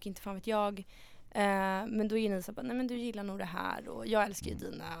för smak? Inte fan vet jag. Men då är ni så bara, nej men du gillar nog det här. Och jag älskar ju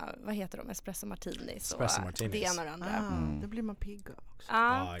dina, vad heter de? Espresso martinis. Espresso martinis. Det ena och det andra. Det blir man pigg av också.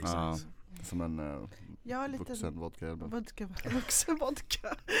 Ja, exakt. Som en vuxen vodka. Vuxen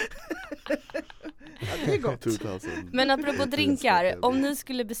vodka. Ja, det är gott. 2000. Men apropå drinkar, om ni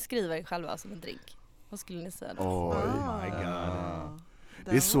skulle beskriva er själva som en drink, vad skulle ni säga då? Oh my god.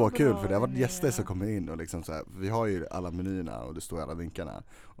 Det är så kul för det har varit gäster som kommer in och liksom så här, vi har ju alla menyerna och det står alla drinkarna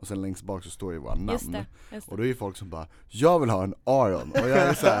och sen längst bak så står ju våra namn. Just det. Och då är ju folk som bara, jag vill ha en Aron och jag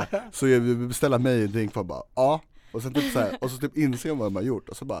är så här, så jag vill beställa mig en drink för bara, ja. Och sen typ så här, och så typ inser man vad de har gjort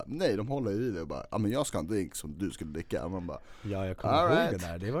och så bara, nej de håller i det och bara, ja men jag ska ha en drink som du skulle dricka. Och man bara, ja, jag kommer ihåg det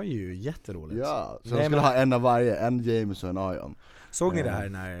där, det var ju jätteroligt. Ja, så de skulle ha en av varje, en James och en Aron. Såg ni det här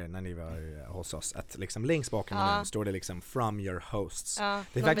när ni var hos oss? Att liksom längst bakom menyn står det liksom from your hosts.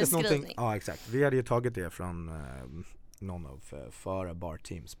 Det är faktiskt någonting, ja exakt. Vi hade ju tagit det från någon av före bar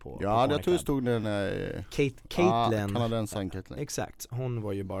teams på jag tror det stod den Caitlin. Kanadensaren Caitlin. Exakt, hon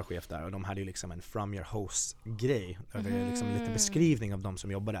var ju barchef där och de hade ju liksom en from your host grej. Liksom lite beskrivning av de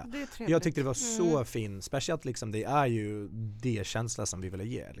som jobbade. Jag tyckte det var så fin, speciellt liksom det är ju det känsla som vi ville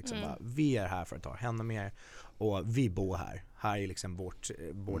ge. Liksom bara, vi är här för att ta henne mer och vi bor här. Här är liksom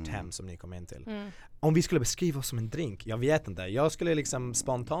vårt hem som ni kom in till. Om vi skulle beskriva oss som en drink, jag vet inte. Jag skulle liksom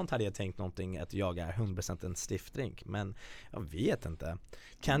spontant hade jag tänkt någonting att jag är 100% en stiff drink, men jag vet inte.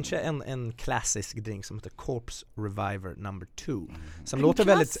 Kanske en klassisk drink som heter Corpse Reviver number 2. Som låter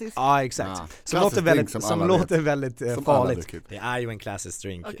väldigt exakt. Som låter väldigt farligt. Det är ju en klassisk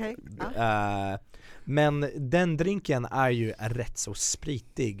drink. Okay. Men den drinken är ju rätt så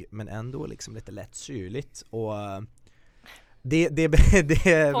spritig men ändå liksom lite lätt syrligt och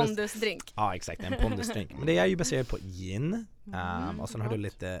det pondusdrink. Ja, exakt, en pondusdrink. Men det är ju baserat på gin. Och sen har du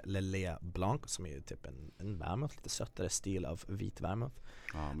lite Lillet Blanc som är ju typ en vermouth, lite sötare stil av vit vermouth.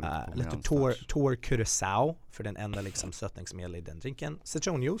 Lite Tor Curacao för den enda liksom sötning som gäller i den drinken.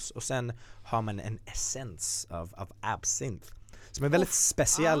 Citronjuice och sen har man en essens av absinthe. Som är en väldigt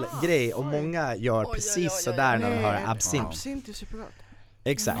speciell grej och många gör precis sådär när de hör absinthe. Absinthe är supergott.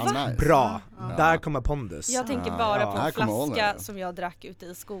 Exakt, nice. Bra. Där kommer pondus. Jag tänker bara på en flaska som jag drack ute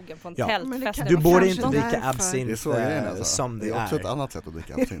i skogen på en tältfest. Du borde inte dricka absinthe som det är också ett annat sätt att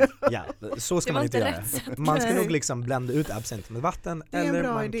dricka absinthe. Ja, så ska man inte göra. Man ska nog liksom blanda ut absinthe med vatten. Det är en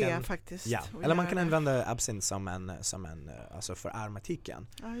bra idé faktiskt. Ja, eller man kan använda absinthe som en alltså för aromatiken.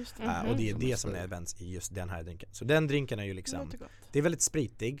 Ja, just det. Och det är det som används i just den här drinken. Så den drinken är ju liksom, det är väldigt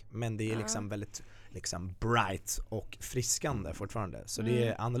spritig men det är liksom väldigt liksom bright och friskande fortfarande. Så det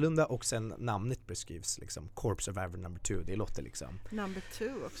är annorlunda och sen namnet beskrivs liksom Corpse Survivor number 2. Det låter liksom number 2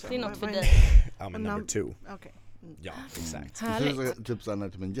 också. Det är något för dig. Ja, men number 2. Okej. Ja, exakt. Härligt. Typ såhär när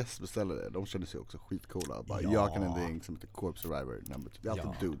typ en gäst beställer det, de känner sig också skitcoola. Bara, jag kan en drink som heter Corpse Survivor number 2. Det är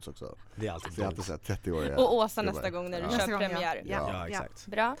alltid dudes också. Det är alltid såhär 30-åriga. Och Åsa nästa gång när du kör premiär. Ja, exakt.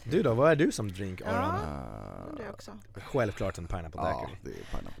 Bra. Du då, vad är du som drink, Aron? Det också. Självklart en pineapple daiquiri. Ja, det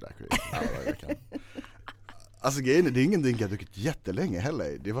är pineapple daiquiri. Jag kan. Alltså grejen är, det är ingen drink jag druckit jättelänge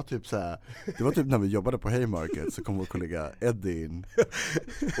heller. Det var typ när vi jobbade på Haymarket så kom vår kollega Eddie in.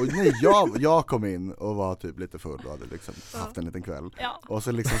 Och nej, jag kom in och var typ lite full och hade liksom haft en liten kväll. Och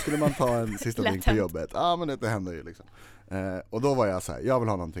så liksom skulle man ta en sista drink på jobbet. Men det händer ju liksom. Och då var jag så här, jag vill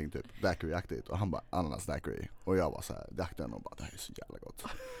ha någonting typ daiquiri-aktigt. Och han bara, ananas daiquiri. Och jag var så här, drack den och bara, det här är så jävla gott.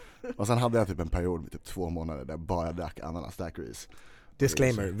 Och sen hade jag typ en period med typ 2 månader där jag bara drack ananas daiquiris.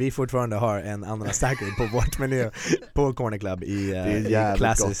 Disclaimer, vi fortfarande har en ananas daiquiri på vårt menu på Corner Club i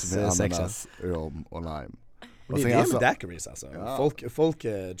classes med section. Ananas, rom och lime. Och det är med daiquiris alltså. Ja. Folk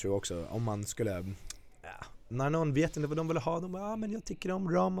tror också, om man skulle när någon vet inte vad de vill ha, de bara, men jag tycker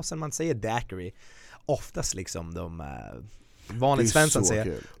om rom, och sen man säger daiquiri, oftast liksom de vanligt Svensson säger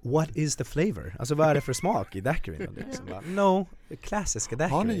kul. What is the flavor? Alltså vad är det för smak i daiquiri? Liksom, no, klassiska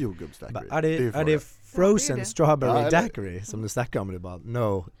daiquiri. Har ni jordgubbsdaiquiri? Är det frozen strawberry daiquiri som du snackar om? Det bara,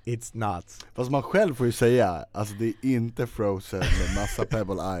 no, it's not. Fast man själv får ju säga, alltså det är inte frozen med massa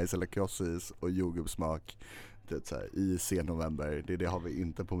pebble ice eller crossis och jordgubbssmak. Så här, i sen-november, det har vi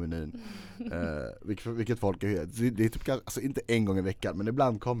inte på menyn. Vilket folk är, det är typ, alltså inte en gång i veckan, men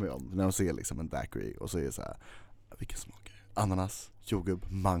ibland kommer de när de ser liksom en daiquiri och så är det så här, vilken smak är det? Ananas, jordgubb,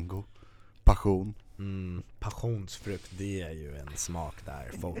 mango, passion. Passionsfrukt, det är ju en smak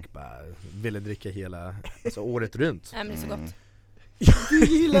där folk bara ville dricka hela, alltså året runt. Nej, men det är så gott. Du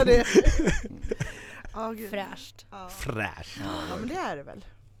gillar det. Fräscht. Fräsch. Ja, men det är det väl.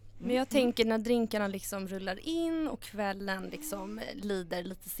 Men jag tänker när drinkarna liksom rullar in och kvällen liksom lider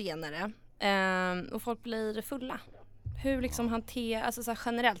lite senare och folk blir fulla. Hur liksom hanterar, alltså så här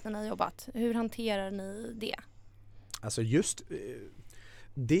generellt när ni har jobbat, hur hanterar ni det? Alltså just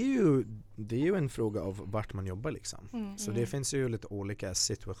det är ju en fråga av vart man jobbar liksom. Så det finns ju lite olika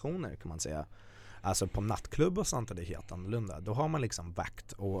situationer kan man säga. Alltså på nattklubb och sånt är det helt annorlunda. Då har man liksom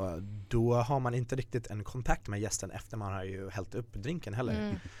vakt och då har man inte riktigt en kontakt med gästen efter man har ju hällt upp drinken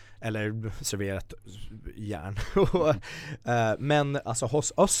heller. Eller serverat järn. Men alltså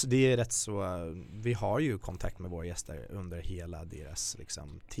hos oss det är rätt så, vi har ju kontakt med våra gäster under hela deras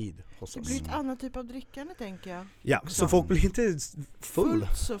liksom tid hos oss. Det blir ett annat typ av drickande tänker jag. Ja, så folk blir inte full.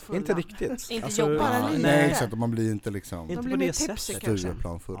 Så fulla. Inte riktigt. Inte jobba. Bara lite. Nej, exakt, man blir inte liksom Inte De på blir det mer tipsy sättet. kanske.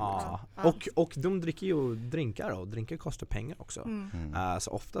 studieplan full. Ja. Ja. Och de dricker ju drinkar och drinkar kostar pengar också.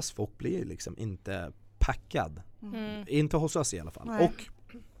 Så oftast folk blir liksom inte packad. Inte hos oss i alla fall. Nej. Och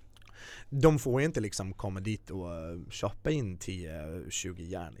de får ju inte liksom komma dit och shoppa in 10-20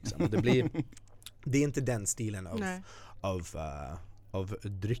 järn liksom. Det är inte den stilen av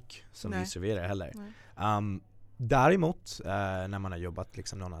dryck som vi serverar heller. Däremot när man har jobbat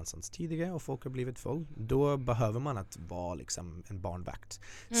liksom någon annanstans tidigare och folk har blivit full, då behöver man att vara liksom en barnvakt.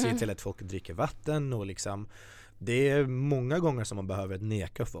 Se till att folk dricker vatten och liksom det är många gånger som man behöver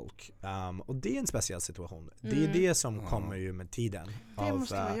neka folk. Och det är en speciell situation. Det är det som kommer ju med tiden. Det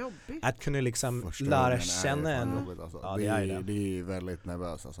måste vara jobbigt. Att kunna liksom Första lära gången känna en... alltså. Ja, det är är väldigt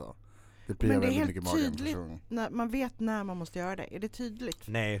nervöst alltså. Det Men det är väldigt mycket helt magen tydligt första gången. när man vet när man måste göra det. Är det tydligt?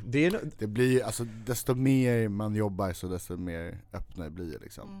 Nej, Det blir, alltså desto mer man jobbar så desto mer öppna blir det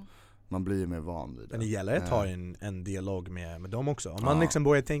liksom. Man blir ju mer van vid det. Men det gäller att ha en dialog med dem också. Om man liksom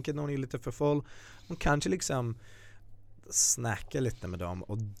börjar tänka att någon är lite för full, man kanske liksom snacka lite med dem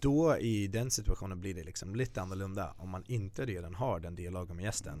och då i den situationen blir det liksom lite annorlunda om man inte redan har den dialogen med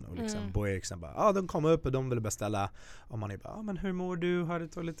gästen och liksom börjar liksom bara, de kommer upp och de vill beställa och man är bara, men hur mår du? Har du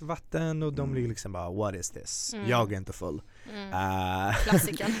tagit lite vatten? Och de blir liksom bara, what is this? Jag är inte full.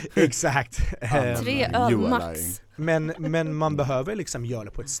 Klassiken. Exakt. 3 öl max. Men man behöver liksom göra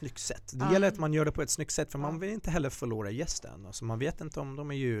det på ett snyggt sätt. Det gäller att man gör det på ett snyggt sätt för man vill inte heller förlora gästen. Alltså man vet inte om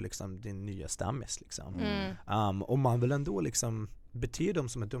de är ju liksom din nya stammis liksom. Och man vill ändå liksom bete dem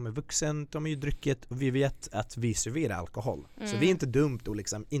som att de är vuxen, de är ju druckit och vi vet att vi serverar alkohol. Så vi är inte dumt och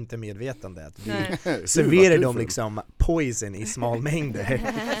liksom inte medvetande att vi serverar dem liksom poison i small mängder.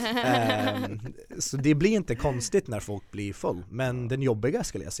 Så det blir inte konstigt när folk blir full. Men den jobbiga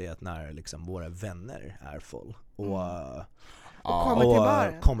skulle jag säga att när liksom våra vänner är full och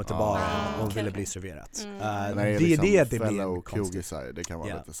kommer till baren och vill bli serverat. Nej, det liksom är det blir och konstigt. det kan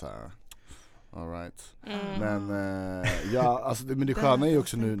vara lite så här. All right. Men alltså men det sköna är ju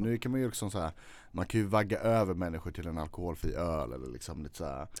också nu kan man ju också så här, man kan ju vagga över människor till en alkoholfri öl eller liksom lite så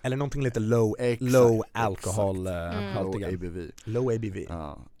här, eller någonting lite low alcohol low ABV. Low ABV.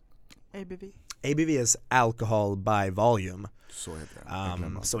 Ja. ABV is alcohol by volume. Så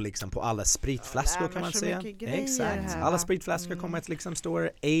heter det. Så liksom på alla spritflaskor kan man säga. Exakt. Alla spritflaskor kommer att liksom stå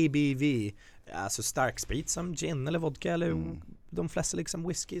ABV, alltså stark sprit som gin eller vodka eller de flesta liksom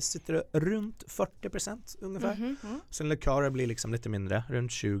whisky sitter runt 40% ungefär. Sen likörer blir liksom lite mindre,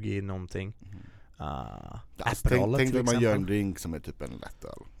 runt 20 någonting. Tänk att man gör en drink som är typ en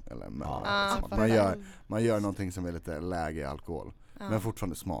lättöl eller man gör någonting som är lite lägre alkohol men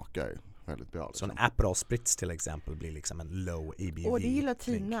fortfarande smakar väldigt bra. Liksom. Så en Aperol Spritz till exempel blir liksom en low ABV. Det gillar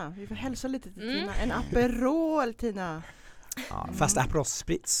Tina. Vi får hälsa lite till Tina. En Aperol, Tina. Fast Aperol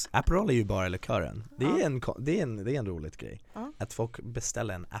Spritz, Aperol är ju bara likören. Det är en roligt grej. Att folk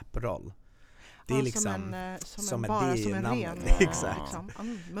beställer en Aperol. Det är liksom som en ren. Exakt.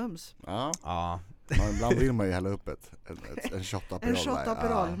 Mums. Ja. Ibland vill man ju hälla upp en shot Aperol. En shot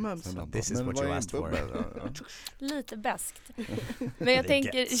Aperol, mums. This is what you asked for. Lite bäst. Men jag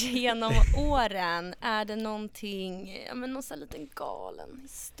tänker genom åren, är det någonting, någon sån liten galen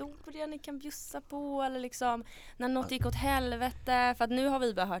historia ni kan bjussa på eller liksom när något gick åt helvete, för att nu har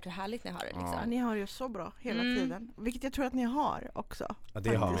vi bara hört hur härligt ni har det liksom. Ni har det så bra hela tiden, vilket jag tror att ni har också. Ja,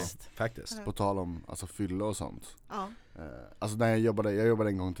 det har vi faktiskt. På tal om alltså fylla och sånt. Alltså när jag jobbade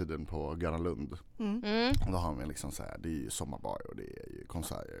en gång i tiden på Gröna Lund. Då har vi liksom så här, det är ju sommarbar och det är ju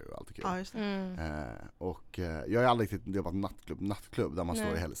konserter och allt det kul. Och jag har aldrig jobbat nattklubb där man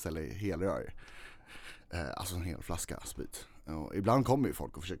står och ställer helrör. Alltså en hel flaska sprit. Och ibland kommer ju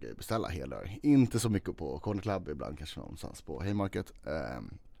folk och försöker beställa helrör. Inte så mycket på Corner Club, ibland kanske någonstans på Haymarket.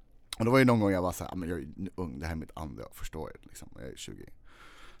 Och det var ju någon gång jag var såhär, men jag är ung, det här är mitt andra första året liksom, jag är 20.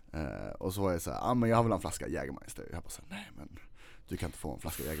 Och så var jag såhär, men jag vill ha en flaska Jägermeister. Jag bara såhär, nej men du kan inte få en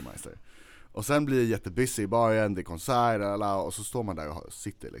flaska Jägermeister. Och sen blir det jättebusy i baren, det är konsert, och så står man där och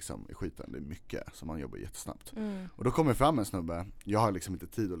sitter liksom i skiten. Det är mycket, så man jobbar jättesnabbt. Och då kommer fram en snubbe, jag har liksom inte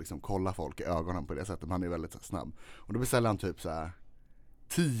tid att liksom kolla folk i ögonen på det sättet, men han är väldigt så snabb. Och då beställer han typ så här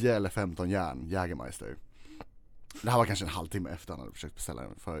 10 eller 15 järn Jägermeister. Det här var kanske en halvtimme efter han hade försökt beställa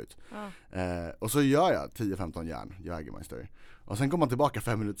den förut. Och så gör jag 10-15 järn Jägermeister. Och sen kommer han tillbaka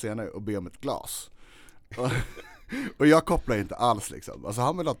 5 minuter senare och ber om ett glas. Och jag kopplar inte alls liksom. Alltså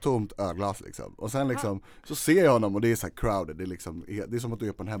han vill ha tomt ölglas liksom. Och sen liksom så ser jag honom och det är så här crowded. Det är liksom, det är som att du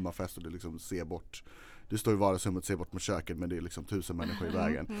är på en hemmafest och du liksom ser bort. Du står i vardagsrummet och ser bort mot köket, men det är liksom 1000 människor i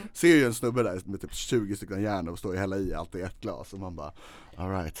vägen. Ser ju en snubbe där med typ 20 stycken järn och står och hälla i allt i ett glas. Och man bara, all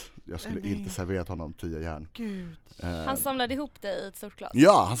right, jag skulle inte serverat honom 10 järn. Gud. Han samlade ihop det i ett stort glas.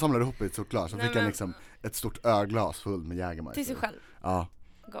 Ja, han samlade ihop i ett stort glas. Så fick han liksom ett stort ölglas fullt med Jägermeister. Till sig själv. Ja.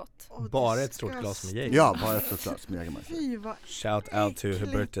 Gott. Bara ett stort glas med Jäger. Ja, bara ett stort glas med Jägermeister. Shout out to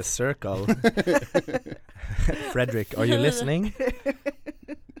Hubertus Circle. Fredrik, are you listening?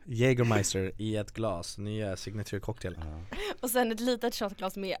 Jägermeister i ett glas, nya signature cocktail. Och sen ett litet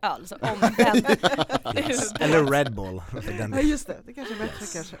shotglas med öl, så omvänd. Yes. Eller Red Bull. Ja just det kanske är bättre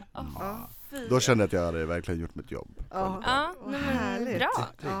kanske. Då kände jag att jag hade verkligen gjort mitt jobb. Ja, härligt. Bra.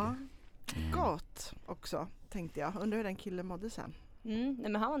 Ja. Gott också, tänkte jag. Undrar hur den killen mådde sen. Nej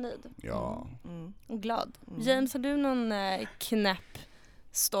men han var nöjd. Ja. Och glad. James, har du någon knäpp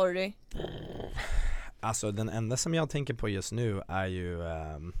story? Alltså den enda som jag tänker på just nu är ju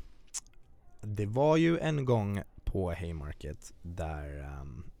det var ju en gång på Haymarket där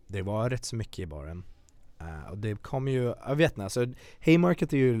det var rätt så mycket i baren. Och det kom ju, jag vet inte, alltså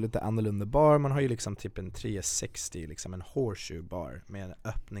Haymarket är ju lite annorlunda bar. Man har ju liksom typ en 360, liksom en horseshoe bar med en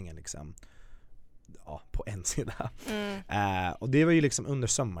öppningen liksom på en sida. Och det var ju liksom under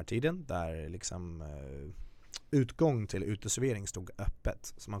sommartiden där liksom utgång till uteservering stod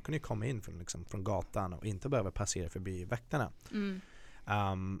öppet. Så man kunde ju komma in från gatan och inte behöva passera förbi vakterna.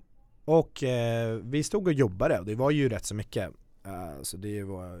 Och vi stod och jobbade och det var ju rätt så mycket. Så det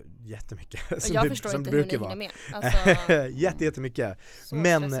var jättemycket. Jag förstår inte hur ni hinner med. Alltså, jättemycket.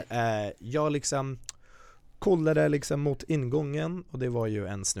 Men jag liksom kollade liksom mot ingången och det var ju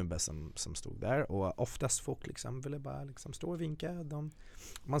en snubbe som stod där och oftast folk liksom ville bara liksom stå och vinka.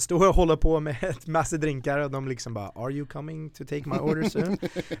 Man står och håller på med ett massa drinkar och de liksom bara, are you coming to take my order soon?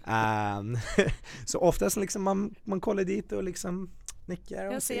 Så oftast liksom man kollar dit och liksom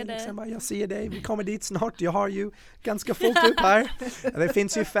nickar och säger liksom bara, jag ser dig, vi kommer dit snart, jag har ju ganska fullt upp här. Det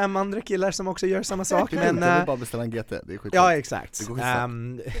finns ju 5 andra killar som också gör samma sak. Men jag vill bara beställa en GT, det är skit. Ja, exakt.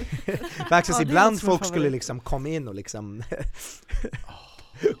 Faktiskt ibland folk skulle liksom komma in och liksom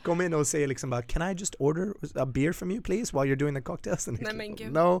kom in och säga liksom bara, can I just order a beer from you please while you're doing the cocktails? Nej men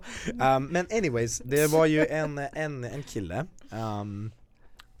gud. No. Men anyways, det var ju en kille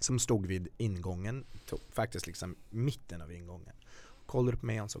som stod vid ingången, faktiskt liksom mitten av ingången. Kollade på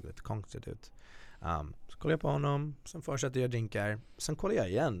mig, han såg lite konstigt ut. Så kollade jag på honom, sen fortsatte jag drinkar, sen kollade jag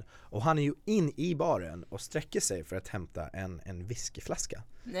igen. Och han är ju in i baren och sträcker sig för att hämta en whiskyflaska.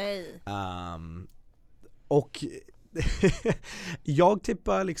 Nej. Och jag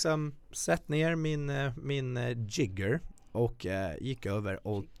tippade liksom, sett ner min jigger och gick över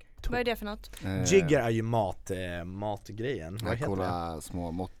och vad är det för något? Jigger är ju matgrejen. Vad heter det?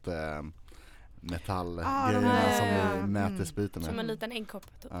 Små mått metallgrejerna som du mäter spriten med. Som en liten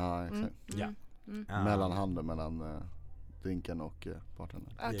äggkopp typ. Ja, exakt. Mellanhanden mellan drinken och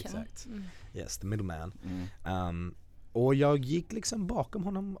bartendern. Okay. Exakt. Yes, the middleman. Och jag gick liksom bakom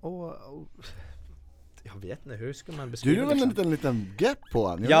honom och jag vet inte, hur ska man beskriva det? Du gjorde en liten grepp på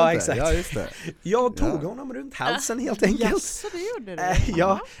honom. Ja, exakt. Ja, just det. Jag tog honom runt halsen helt enkelt. Yes, det gjorde du.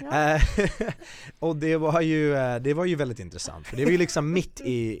 Ja. Och det var ju väldigt intressant. För det var ju liksom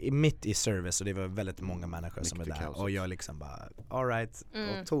mitt i service och det var väldigt många människor som var där. Och jag liksom bara, all right.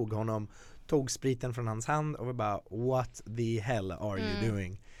 Och tog spriten från hans hand och var bara, what the hell are you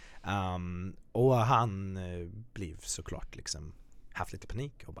doing? Och han blev såklart liksom haft lite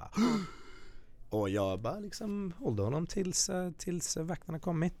panik och bara och jag bara liksom hållde honom tills vakterna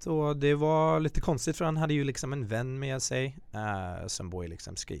kommit. Och det var lite konstigt för han hade ju liksom en vän med sig som började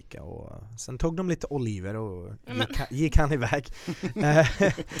liksom skrika. Och sen tog de lite oliver och gick han iväg.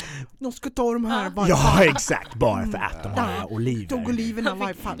 De ska ta de här bara. Ja, exakt. Bara för att de har oliver. Tog oliverna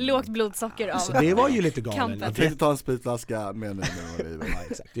varje fall. Lågt blodsocker av. Så det var ju lite galen. Jag tänkte ta en spritflaska med oliver. Ja,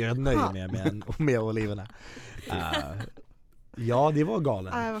 exakt. Jag är nöjd med oliverna. Ja, det var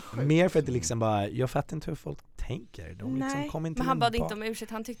galen. Mer för att det liksom bara, jag fattar inte hur folk tänker. De liksom kom inte men han in bad på. inte om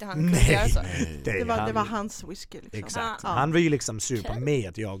ursäkt, han tyckte han kunde göra så. Det var hans whisky liksom. Exakt. Han var ju liksom sur på mig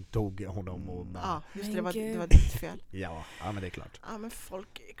att jag tog honom och... Ja, just det var ditt fel. Ja, men det är klart. Ja, men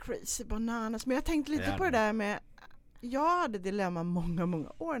folk är crazy bananas. Men jag tänkte lite på det där med... Jag hade dilemma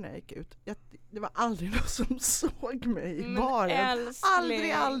många år när jag gick ut. Det var aldrig någon som såg mig i baren.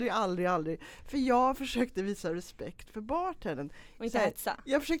 Aldrig. För jag försökte visa respekt för bartendern. Och inte hetsa.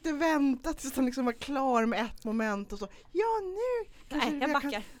 Jag försökte vänta tills han liksom var klar med ett moment och så. Ja, nu! Nej, jag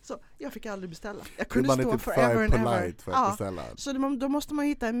backar. Så jag fick aldrig beställa. Jag kunde stå typ forever and ever. För att beställa. Så då måste man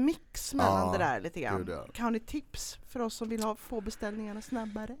hitta en mix mellan det där lite grann. Gud, ja. Kan ni tips för oss som vill få beställningarna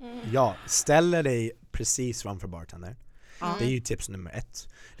snabbare? Ja, ställer dig precis framför bartender. Det är ju tips nummer 1.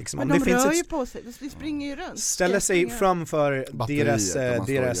 Liksom, men om de det finns rör ju på sig, de springer ju runt. Ställer sig framför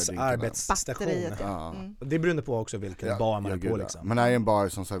deras och arbetsstation. Det beror på också vilken bar man är på liksom. Men det är en bar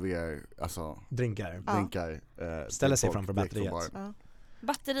som serverar drinkar. Ställer sig framför batteriet.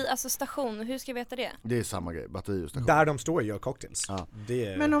 Batteri, alltså station, hur ska jag veta det? Det är samma grej, batteri och station. Där de står och gör cocktails.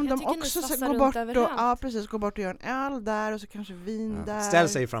 Men om de också går bort och gör en öl där och så kanske vin där. Ställ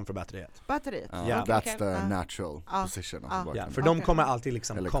sig framför batteriet. That's the natural position. För de kommer alltid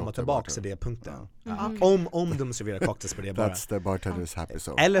liksom komma tillbaka till det punkten. Om de serverar cocktails på det bara. That's the bartender's happy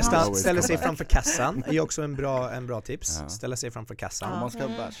zone. Eller ställa sig framför kassan är också en bra tips. Ställa sig framför kassan. Om man ska ha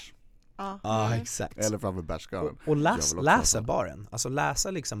bärs. Exakt. Eller framför bärsgaren. Och läsa baren. Alltså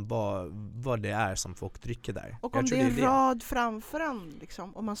läsa liksom vad det är som folk dricker där. Och om det är en rad framför en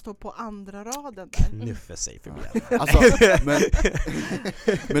liksom, om man står på andra raden där. Knuffa sig förbi. Alltså,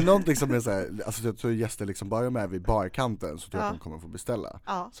 men någonting som är så här, alltså jag tror gäster liksom bara med vid barkanten så tror jag att de kommer få beställa.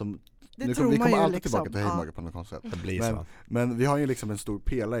 Vi kommer alltid liksom tillbaka till Haymarket på något konstigt. Det blir så. Men vi har ju liksom en stor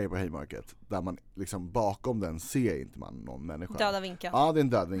pelare på Haymarket där man liksom bakom den ser inte man någon människa. Döda vinkel. Ja, det är en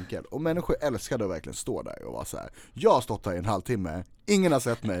död vinkel. Och människor älskar att verkligen stå där och vara så här. Jag har stått här i en halvtimme, ingen har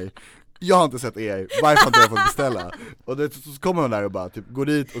sett mig. Jag har inte sett er, varför har inte jag fått beställa? Och så kommer man där och bara typ går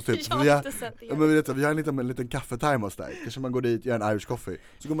dit och typ vi har en liten kaffetermos där. Kanske man går dit, gör en Irish coffee.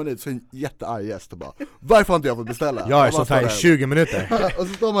 Så går man dit så är en jättearg gäst och bara varför har inte jag fått beställa? Jag är så här i 20 minuter. Och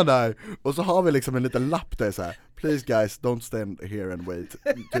så står man där och så har vi liksom en liten lapp där så här. Please guys, don't stand here and wait.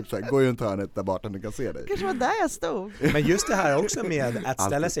 Typ så här, gå runt hörnet där bartendern kan se dig. Kanske var där jag stod. Men just det här också med att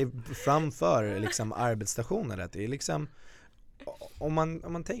ställa sig framför liksom arbetsstationen, det är liksom om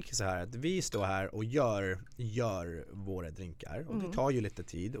man tänker så här att vi står här och gör våra drinkar och det tar ju lite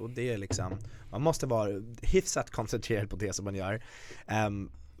tid och det är liksom man måste vara hyfsat koncentrerad på det som man gör.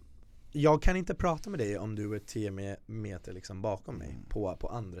 Jag kan inte prata med dig om du är 10 meter liksom bakom mig på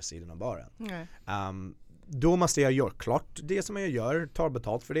andra sidan av baren. Då måste jag göra klart det som jag gör, tar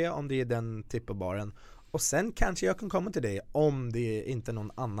betalt för det om det är den typ av baren. Och sen kanske jag kan komma till dig om det är inte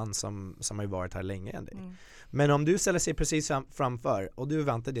någon annan som har varit här länge än dig. Men om du ställer sig precis framför och du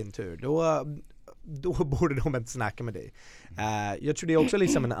väntar din tur, då borde de inte snacka med dig. Jag tror det är också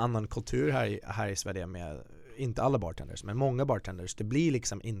liksom en annan kultur här i Sverige med, inte alla bartenders, men många bartenders. Det blir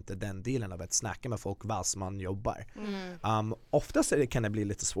liksom inte den delen av att snacka med folk vars man jobbar. Oftast kan det bli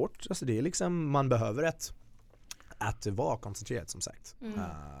lite svårt. Alltså det är liksom, man behöver att vara koncentrerad som sagt.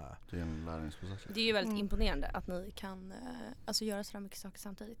 Det är en lärningsprocess. Det är ju väldigt imponerande att ni kan alltså göra så mycket saker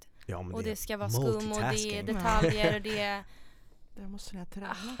samtidigt. Ja, men och det ska vara skum och det är detaljer och det måste jag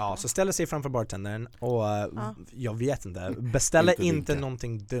träna. Ja, så ställer sig framför bartendern och jag vet inte, beställa inte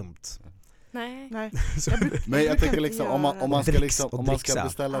någonting dumt. Nej. Men jag tänker liksom om man ska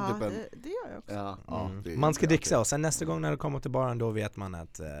beställa typ en... Det gör jag också. Man ska dricksa och sen nästa gång när det kommer till baren då vet man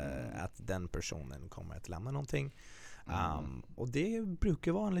att den personen kommer att lämna någonting. Och det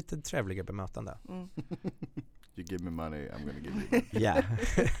brukar vara en lite trevligare bemötande. You give me money, I'm gonna give you money. Yeah.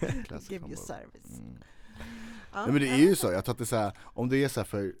 Give you service. Nej, men det är ju så, jag tror att det är så här, om det är så här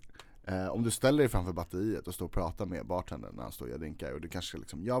för om du ställer dig framför batteriet och står och pratar med bartendern när han står och gör drinkar och du kanske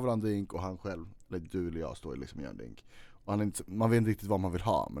liksom, jag vill ha en drink och han själv, eller du eller jag står och liksom gör en drink och man vet inte riktigt vad man vill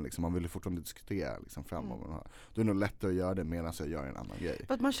ha men liksom, man vill fortfarande diskutera liksom fram vad man vill ha. Då är det nog lättare att göra det medan jag gör en annan grej.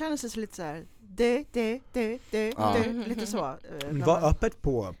 För att man känner sig lite så här lite så. Var öppet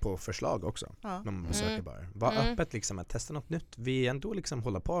på förslag också när man besöker bar. Var öppet liksom att testa något nytt. Vi ändå liksom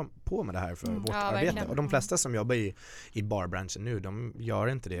håller på med det här för vårt arbete. Verkligen. Och de flesta som jobbar i barbranschen nu, de gör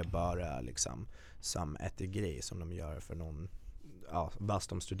inte det bara liksom som ett grej som de gör för någon vars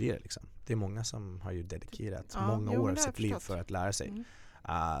de studerar liksom. Det är många som har ju dedikerat många år av sitt liv för att lära sig.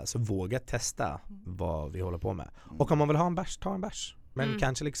 Så våga testa vad vi håller på med. Och om man vill ha en bärs, ta en bärs. Men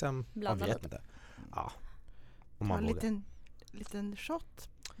kanske liksom, jag vet inte. Ja. Om man en liten shot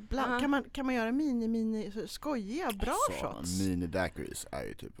Kan man göra mini skojiga, bra shots? Mini daiquiris är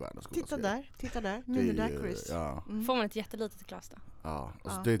ju typ världens godaste. Titta där. Mini daiquiris. Ja. Får man ett jättelitet glas då? Ja,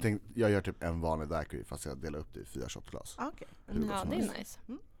 alltså jag gör typ en vanlig daiquiri fast jag delar upp det i 4 shotglas. Okay. Ja, det är nice.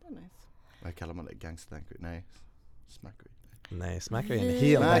 Det är nice. Vad kallar man det? Gangster daiquiri? Nej, smackery. Nej, smackery är en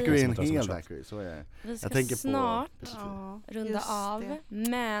hel daiquiri. Så är vi ska jag tänker snart på runda av,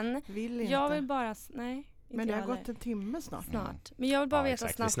 men jag vill bara... Nej. Men det har gått en timme snart. Men jag vill bara veta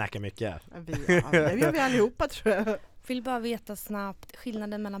exakt. snabbt. Vi snackar mycket. Det gör vi allihopa, tror jag. Vill bara veta snabbt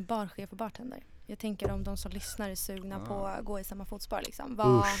skillnaden mellan barchef och bartender. Jag tänker om de som lyssnar är sugna på att gå i samma fotspår liksom.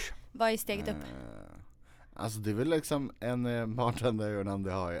 Vad är steget upp? Alltså det är väl liksom en bartender och en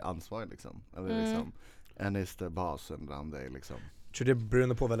andra har ansvar liksom. Eller liksom en är basen, den andra är liksom. Jag tror det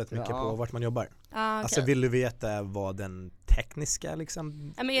beror på väldigt mycket på vart man jobbar. Okay. Alltså vill du veta vad den tekniska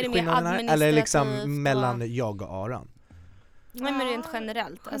liksom är det mer administrativt? Eller liksom mellan jag och Aron? Nej, men rent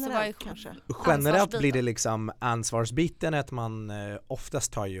generellt. Alltså, kanske. Generellt blir det liksom ansvarsbiten att man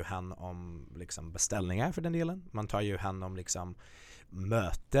oftast tar ju hand om liksom beställningar för den delen. Man tar ju hand om liksom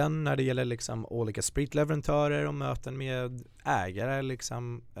möten när det gäller liksom olika spritleverantörer och möten med ägare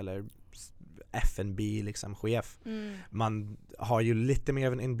liksom, eller F&B liksom chef. Man har ju lite mer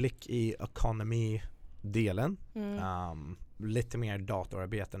av en inblick i economy-delen. Lite mer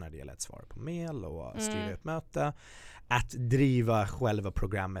datorarbete när det gäller att svara på mail och styra ett möte. Att driva själva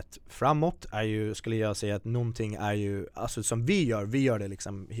programmet framåt är ju, skulle jag säga att någonting är ju, alltså som vi gör det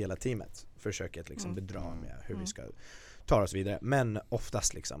liksom hela teamet. Försöker att liksom bedra med hur vi ska ta oss vidare. Men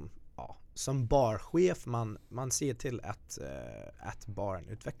oftast liksom, som barchef man ser till att baren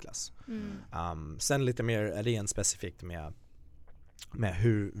utvecklas. Sen lite mer rent specifikt med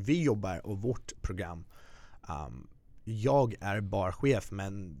hur vi jobbar och vårt program. Jag är barchef,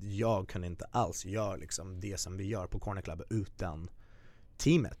 men jag kan inte alls göra liksom det som vi gör på Corner Club utan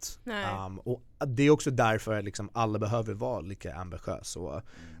teamet. Och det är också därför liksom alla behöver vara lika ambitiösa och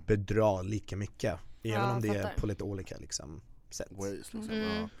bedra lika mycket, även om det är på lite olika liksom sätt. Ways,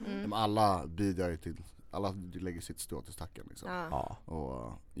 liksom. Alla bidrar till, alla lägger sitt strå till stacken liksom.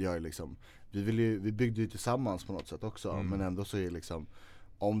 Och gör liksom, vi byggde ju tillsammans på något sätt också, men ändå så är det liksom,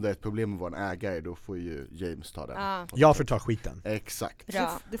 om det är ett problem med vår ägare, då får ju James ta den. Jag får ta skiten. Exakt.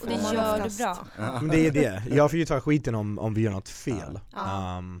 Bra. Det gör du bra. Men det är det. Jag får ju ta skiten om vi gör något fel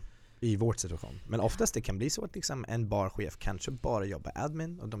i vårt situation. Men oftast det kan bli så att liksom en barchef kanske bara jobbar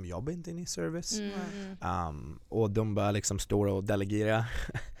admin och de jobbar inte in i service. Och de bara liksom står och delegera.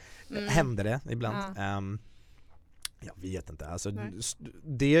 Händer det ibland. Jag vet inte. Alltså,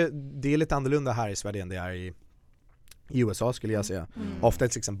 det är lite annorlunda här i Sverige än det är i USA, skulle jag säga.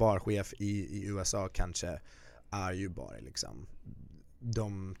 Oftast liksom barchef i USA kanske är ju bara liksom,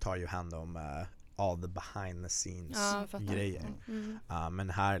 de tar ju hand om all the behind the scenes grejer. Men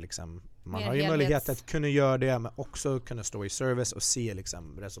här liksom, man har ju möjlighet att kunna göra det, men också kunna stå i service och se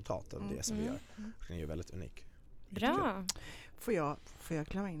liksom resultatet av det som vi gör. Det är ju väldigt unik. Bra. Får jag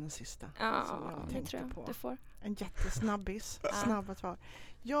klämma in en sista? Det tror jag du får. En jättesnabbis. Snabba svar.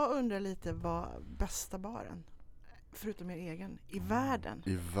 Jag undrar lite vad bästa baren, förutom er egen, i världen.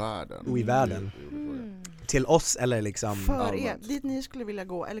 Och i världen. Till oss eller liksom för er, dit ni skulle vilja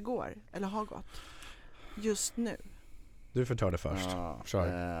gå eller går eller har gått just nu. Du får ta det först.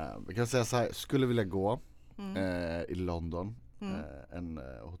 Vi kan säga så här, skulle vilja gå i London, en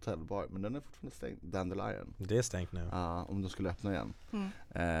hotellbar, men den är fortfarande stängd. Dandelion. Det är stängt nu. Om de skulle öppna igen.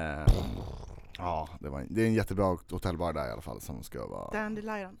 Det är en jättebra hotellbar där i alla fall som ska vara.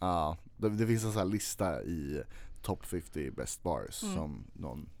 Dandelion. Det finns en sån här lista i Top 50 Best Bars som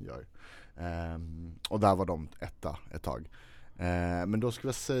någon gör. Och där var de etta ett tag. Men då skulle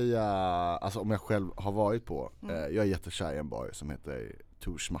jag säga, alltså om jag själv har varit på, jag är jättekär i en bar som heter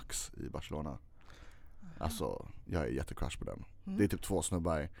Touche Max i Barcelona. Alltså, jag är jättecrush på den. Det är typ 2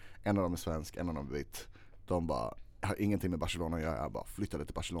 snubbar, en av dem är svensk, en av dem är vitt. De bara, har ingenting med Barcelona att göra, jag bara flyttade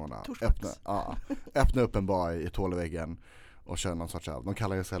till Barcelona, öppna upp en bar i tålväggen och kör någon sorts av, de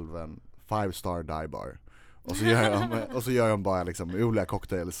kallar sig själva en 5-star dive bar. Och så gör de bara liksom roliga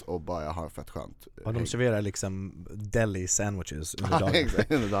cocktails och bara har fett skönt. Och de serverar liksom deli sandwiches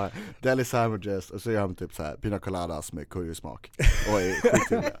under dagen. Deli sandwiches, och så gör de typ så här pina coladas med currysmak. Och är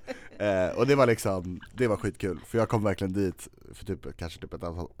skitkul. Och det var skitkul, för jag kom verkligen dit för kanske ett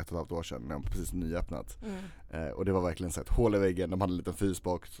och ett halvt år sedan när de precis nyöppnat. Och det var verkligen så ett hål i väggen, de hade en liten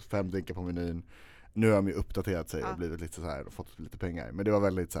frysbox, 5 drinkar på menyn. Nu har de ju uppdaterat sig och blivit lite så här och fått lite pengar. Men det var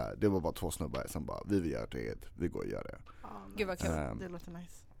väldigt så här, det var bara 2 snubbar som bara, vi vill göra det, vi går och gör det. Gud vad kul. Det låter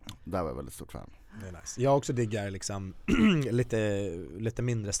nice. Där var jag väldigt stort fan. Det är nice. Jag också diggar liksom lite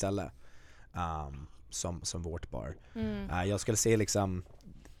mindre ställe som vårt bar. Jag skulle säga liksom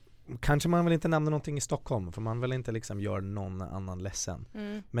kanske man vill inte nämna någonting i Stockholm för man vill inte liksom göra någon annan ledsen.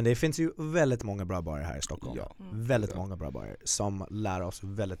 Men det finns ju väldigt många bra barer här i Stockholm. Väldigt många bra barer som lär oss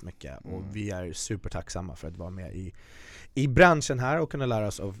väldigt mycket och vi är supertacksamma för att vara med i branschen här och kunna lära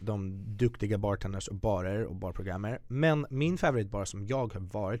oss av de duktiga bartenders och barer och barprogrammer. Men min favoritbar som jag har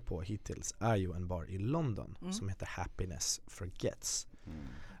varit på hittills är ju en bar i London som heter Happiness Forgets.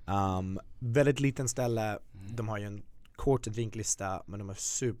 Väldigt liten ställe, de har ju en kort drinklista men de är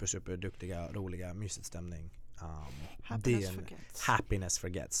super duktiga, roliga, mysigt stämning. Happiness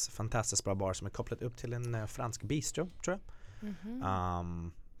Forgets. Fantastiskt bra bar som är kopplat upp till en fransk bistro, tror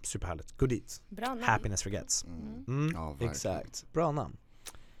jag. Superhärligt. Gå dit. Bra namn. Happiness Forgets. Ja, exakt. Bra namn.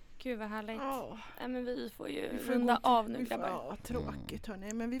 Gud vad härligt. Men vi får ju runda av nu, grabbar. Ja, tråkigt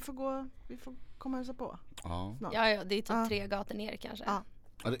hörni. Men vi får komma och hälsa på. Ja, det är typ 3 gator ner kanske.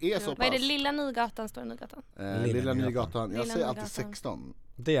 Ja, det är så pass. Vad är det? Lilla Nygatan, Stora Nygatan? Lilla Nygatan. Jag säger alltid 16.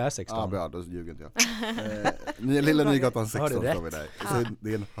 Det är 16. Ja, bra, då ljuger inte jag. Lilla Nygatan 16 står vi där. Så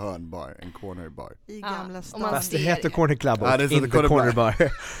det är en hörnbar, en cornerbar. I Gamla stan. Fast det heter Corner Club och det inte Corner Bar.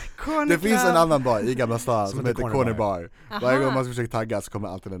 Det finns en annan bar i Gamla stan som heter Corner Bar. Varje gång man ska försöka tagga så kommer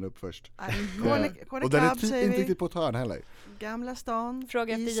alltid den upp först. Corner och den är Club, inte riktigt på ett hörn heller. Gamla stan.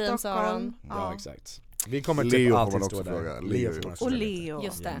 Fråga efter James Aron. Ja, exakt. Vi kommer Leo typ får alltid man stå också där. fråga. Och Leo.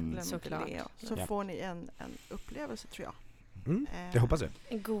 Just det, såklart. Så får ni en upplevelse tror jag. Det hoppas jag.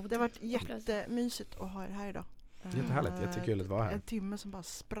 Det har varit jättemysigt att ha er här idag. Jättehärligt, jättekul att vara här. En timme som bara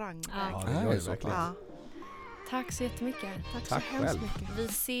sprang. Ja, det var ju verkligen. Tack så jättemycket. Tack så hemskt mycket. Vi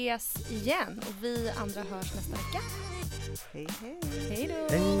ses igen och vi andra hörs nästa vecka. Hej hej. Hej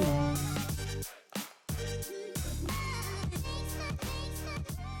då. Hej.